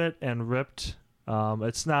little bit and ripped.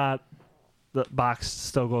 It's not, the box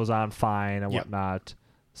still goes on fine and Yep. whatnot.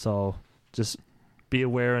 So just be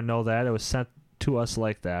aware and know that it was sent to us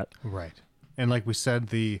like that. Right. And like we said,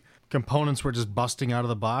 the components were just busting out of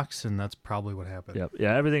the box, and that's probably what happened. Yep.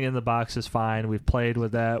 Yeah, everything in the box is fine. We've played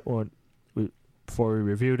with that before we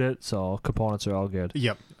reviewed it, so components are all good.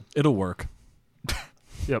 Yep. It'll work.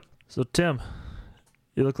 Yep. So Tim,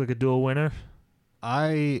 you look like a dual winner.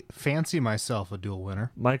 I fancy myself a dual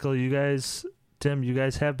winner. Michael, Tim, you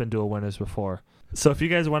guys have been dual winners before. So if you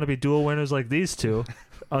guys want to be dual winners like these two,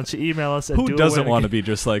 why don't you email us at Who doesn't want to be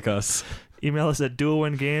just like us? Email us at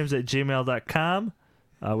dualwingames@gmail.com.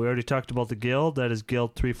 We already talked about the guild. That is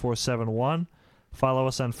Guild3471. Follow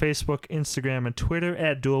us on Facebook, Instagram, and Twitter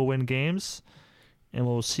at dualwingames. And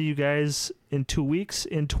we'll see you guys in 2 weeks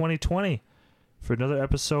in 2020 for another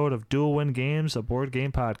episode of Dual Win Games, a board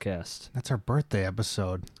game podcast. That's our birthday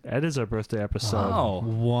episode. That is our birthday episode. Wow.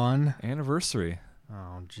 One. Anniversary.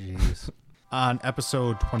 Oh, jeez. On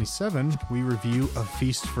episode 27, we review A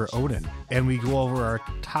Feast for Odin, and we go over our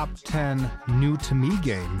top 10 new-to-me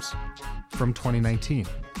games from 2019.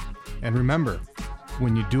 And remember,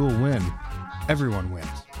 when you dual win, everyone wins.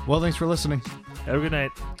 Well, thanks for listening. Have a good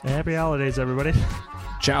night. And happy holidays, everybody.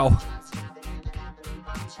 Ciao.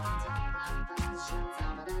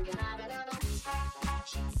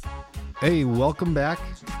 Hey, welcome back,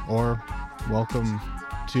 or welcome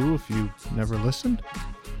to if you never listened.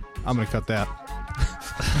 I'm going to cut that.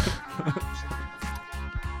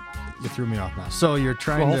 You threw me off now. So you're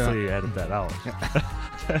trying Well, to... hopefully you edit that out.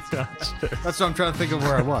 That's what I'm trying to think of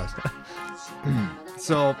where I was.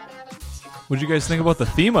 So... What did you guys think about the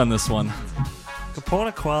theme on this one?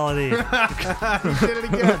 Component quality. Did it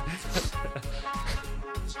again.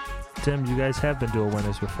 Tim, you guys have been dual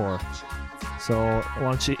winners before. So why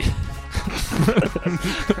don't you...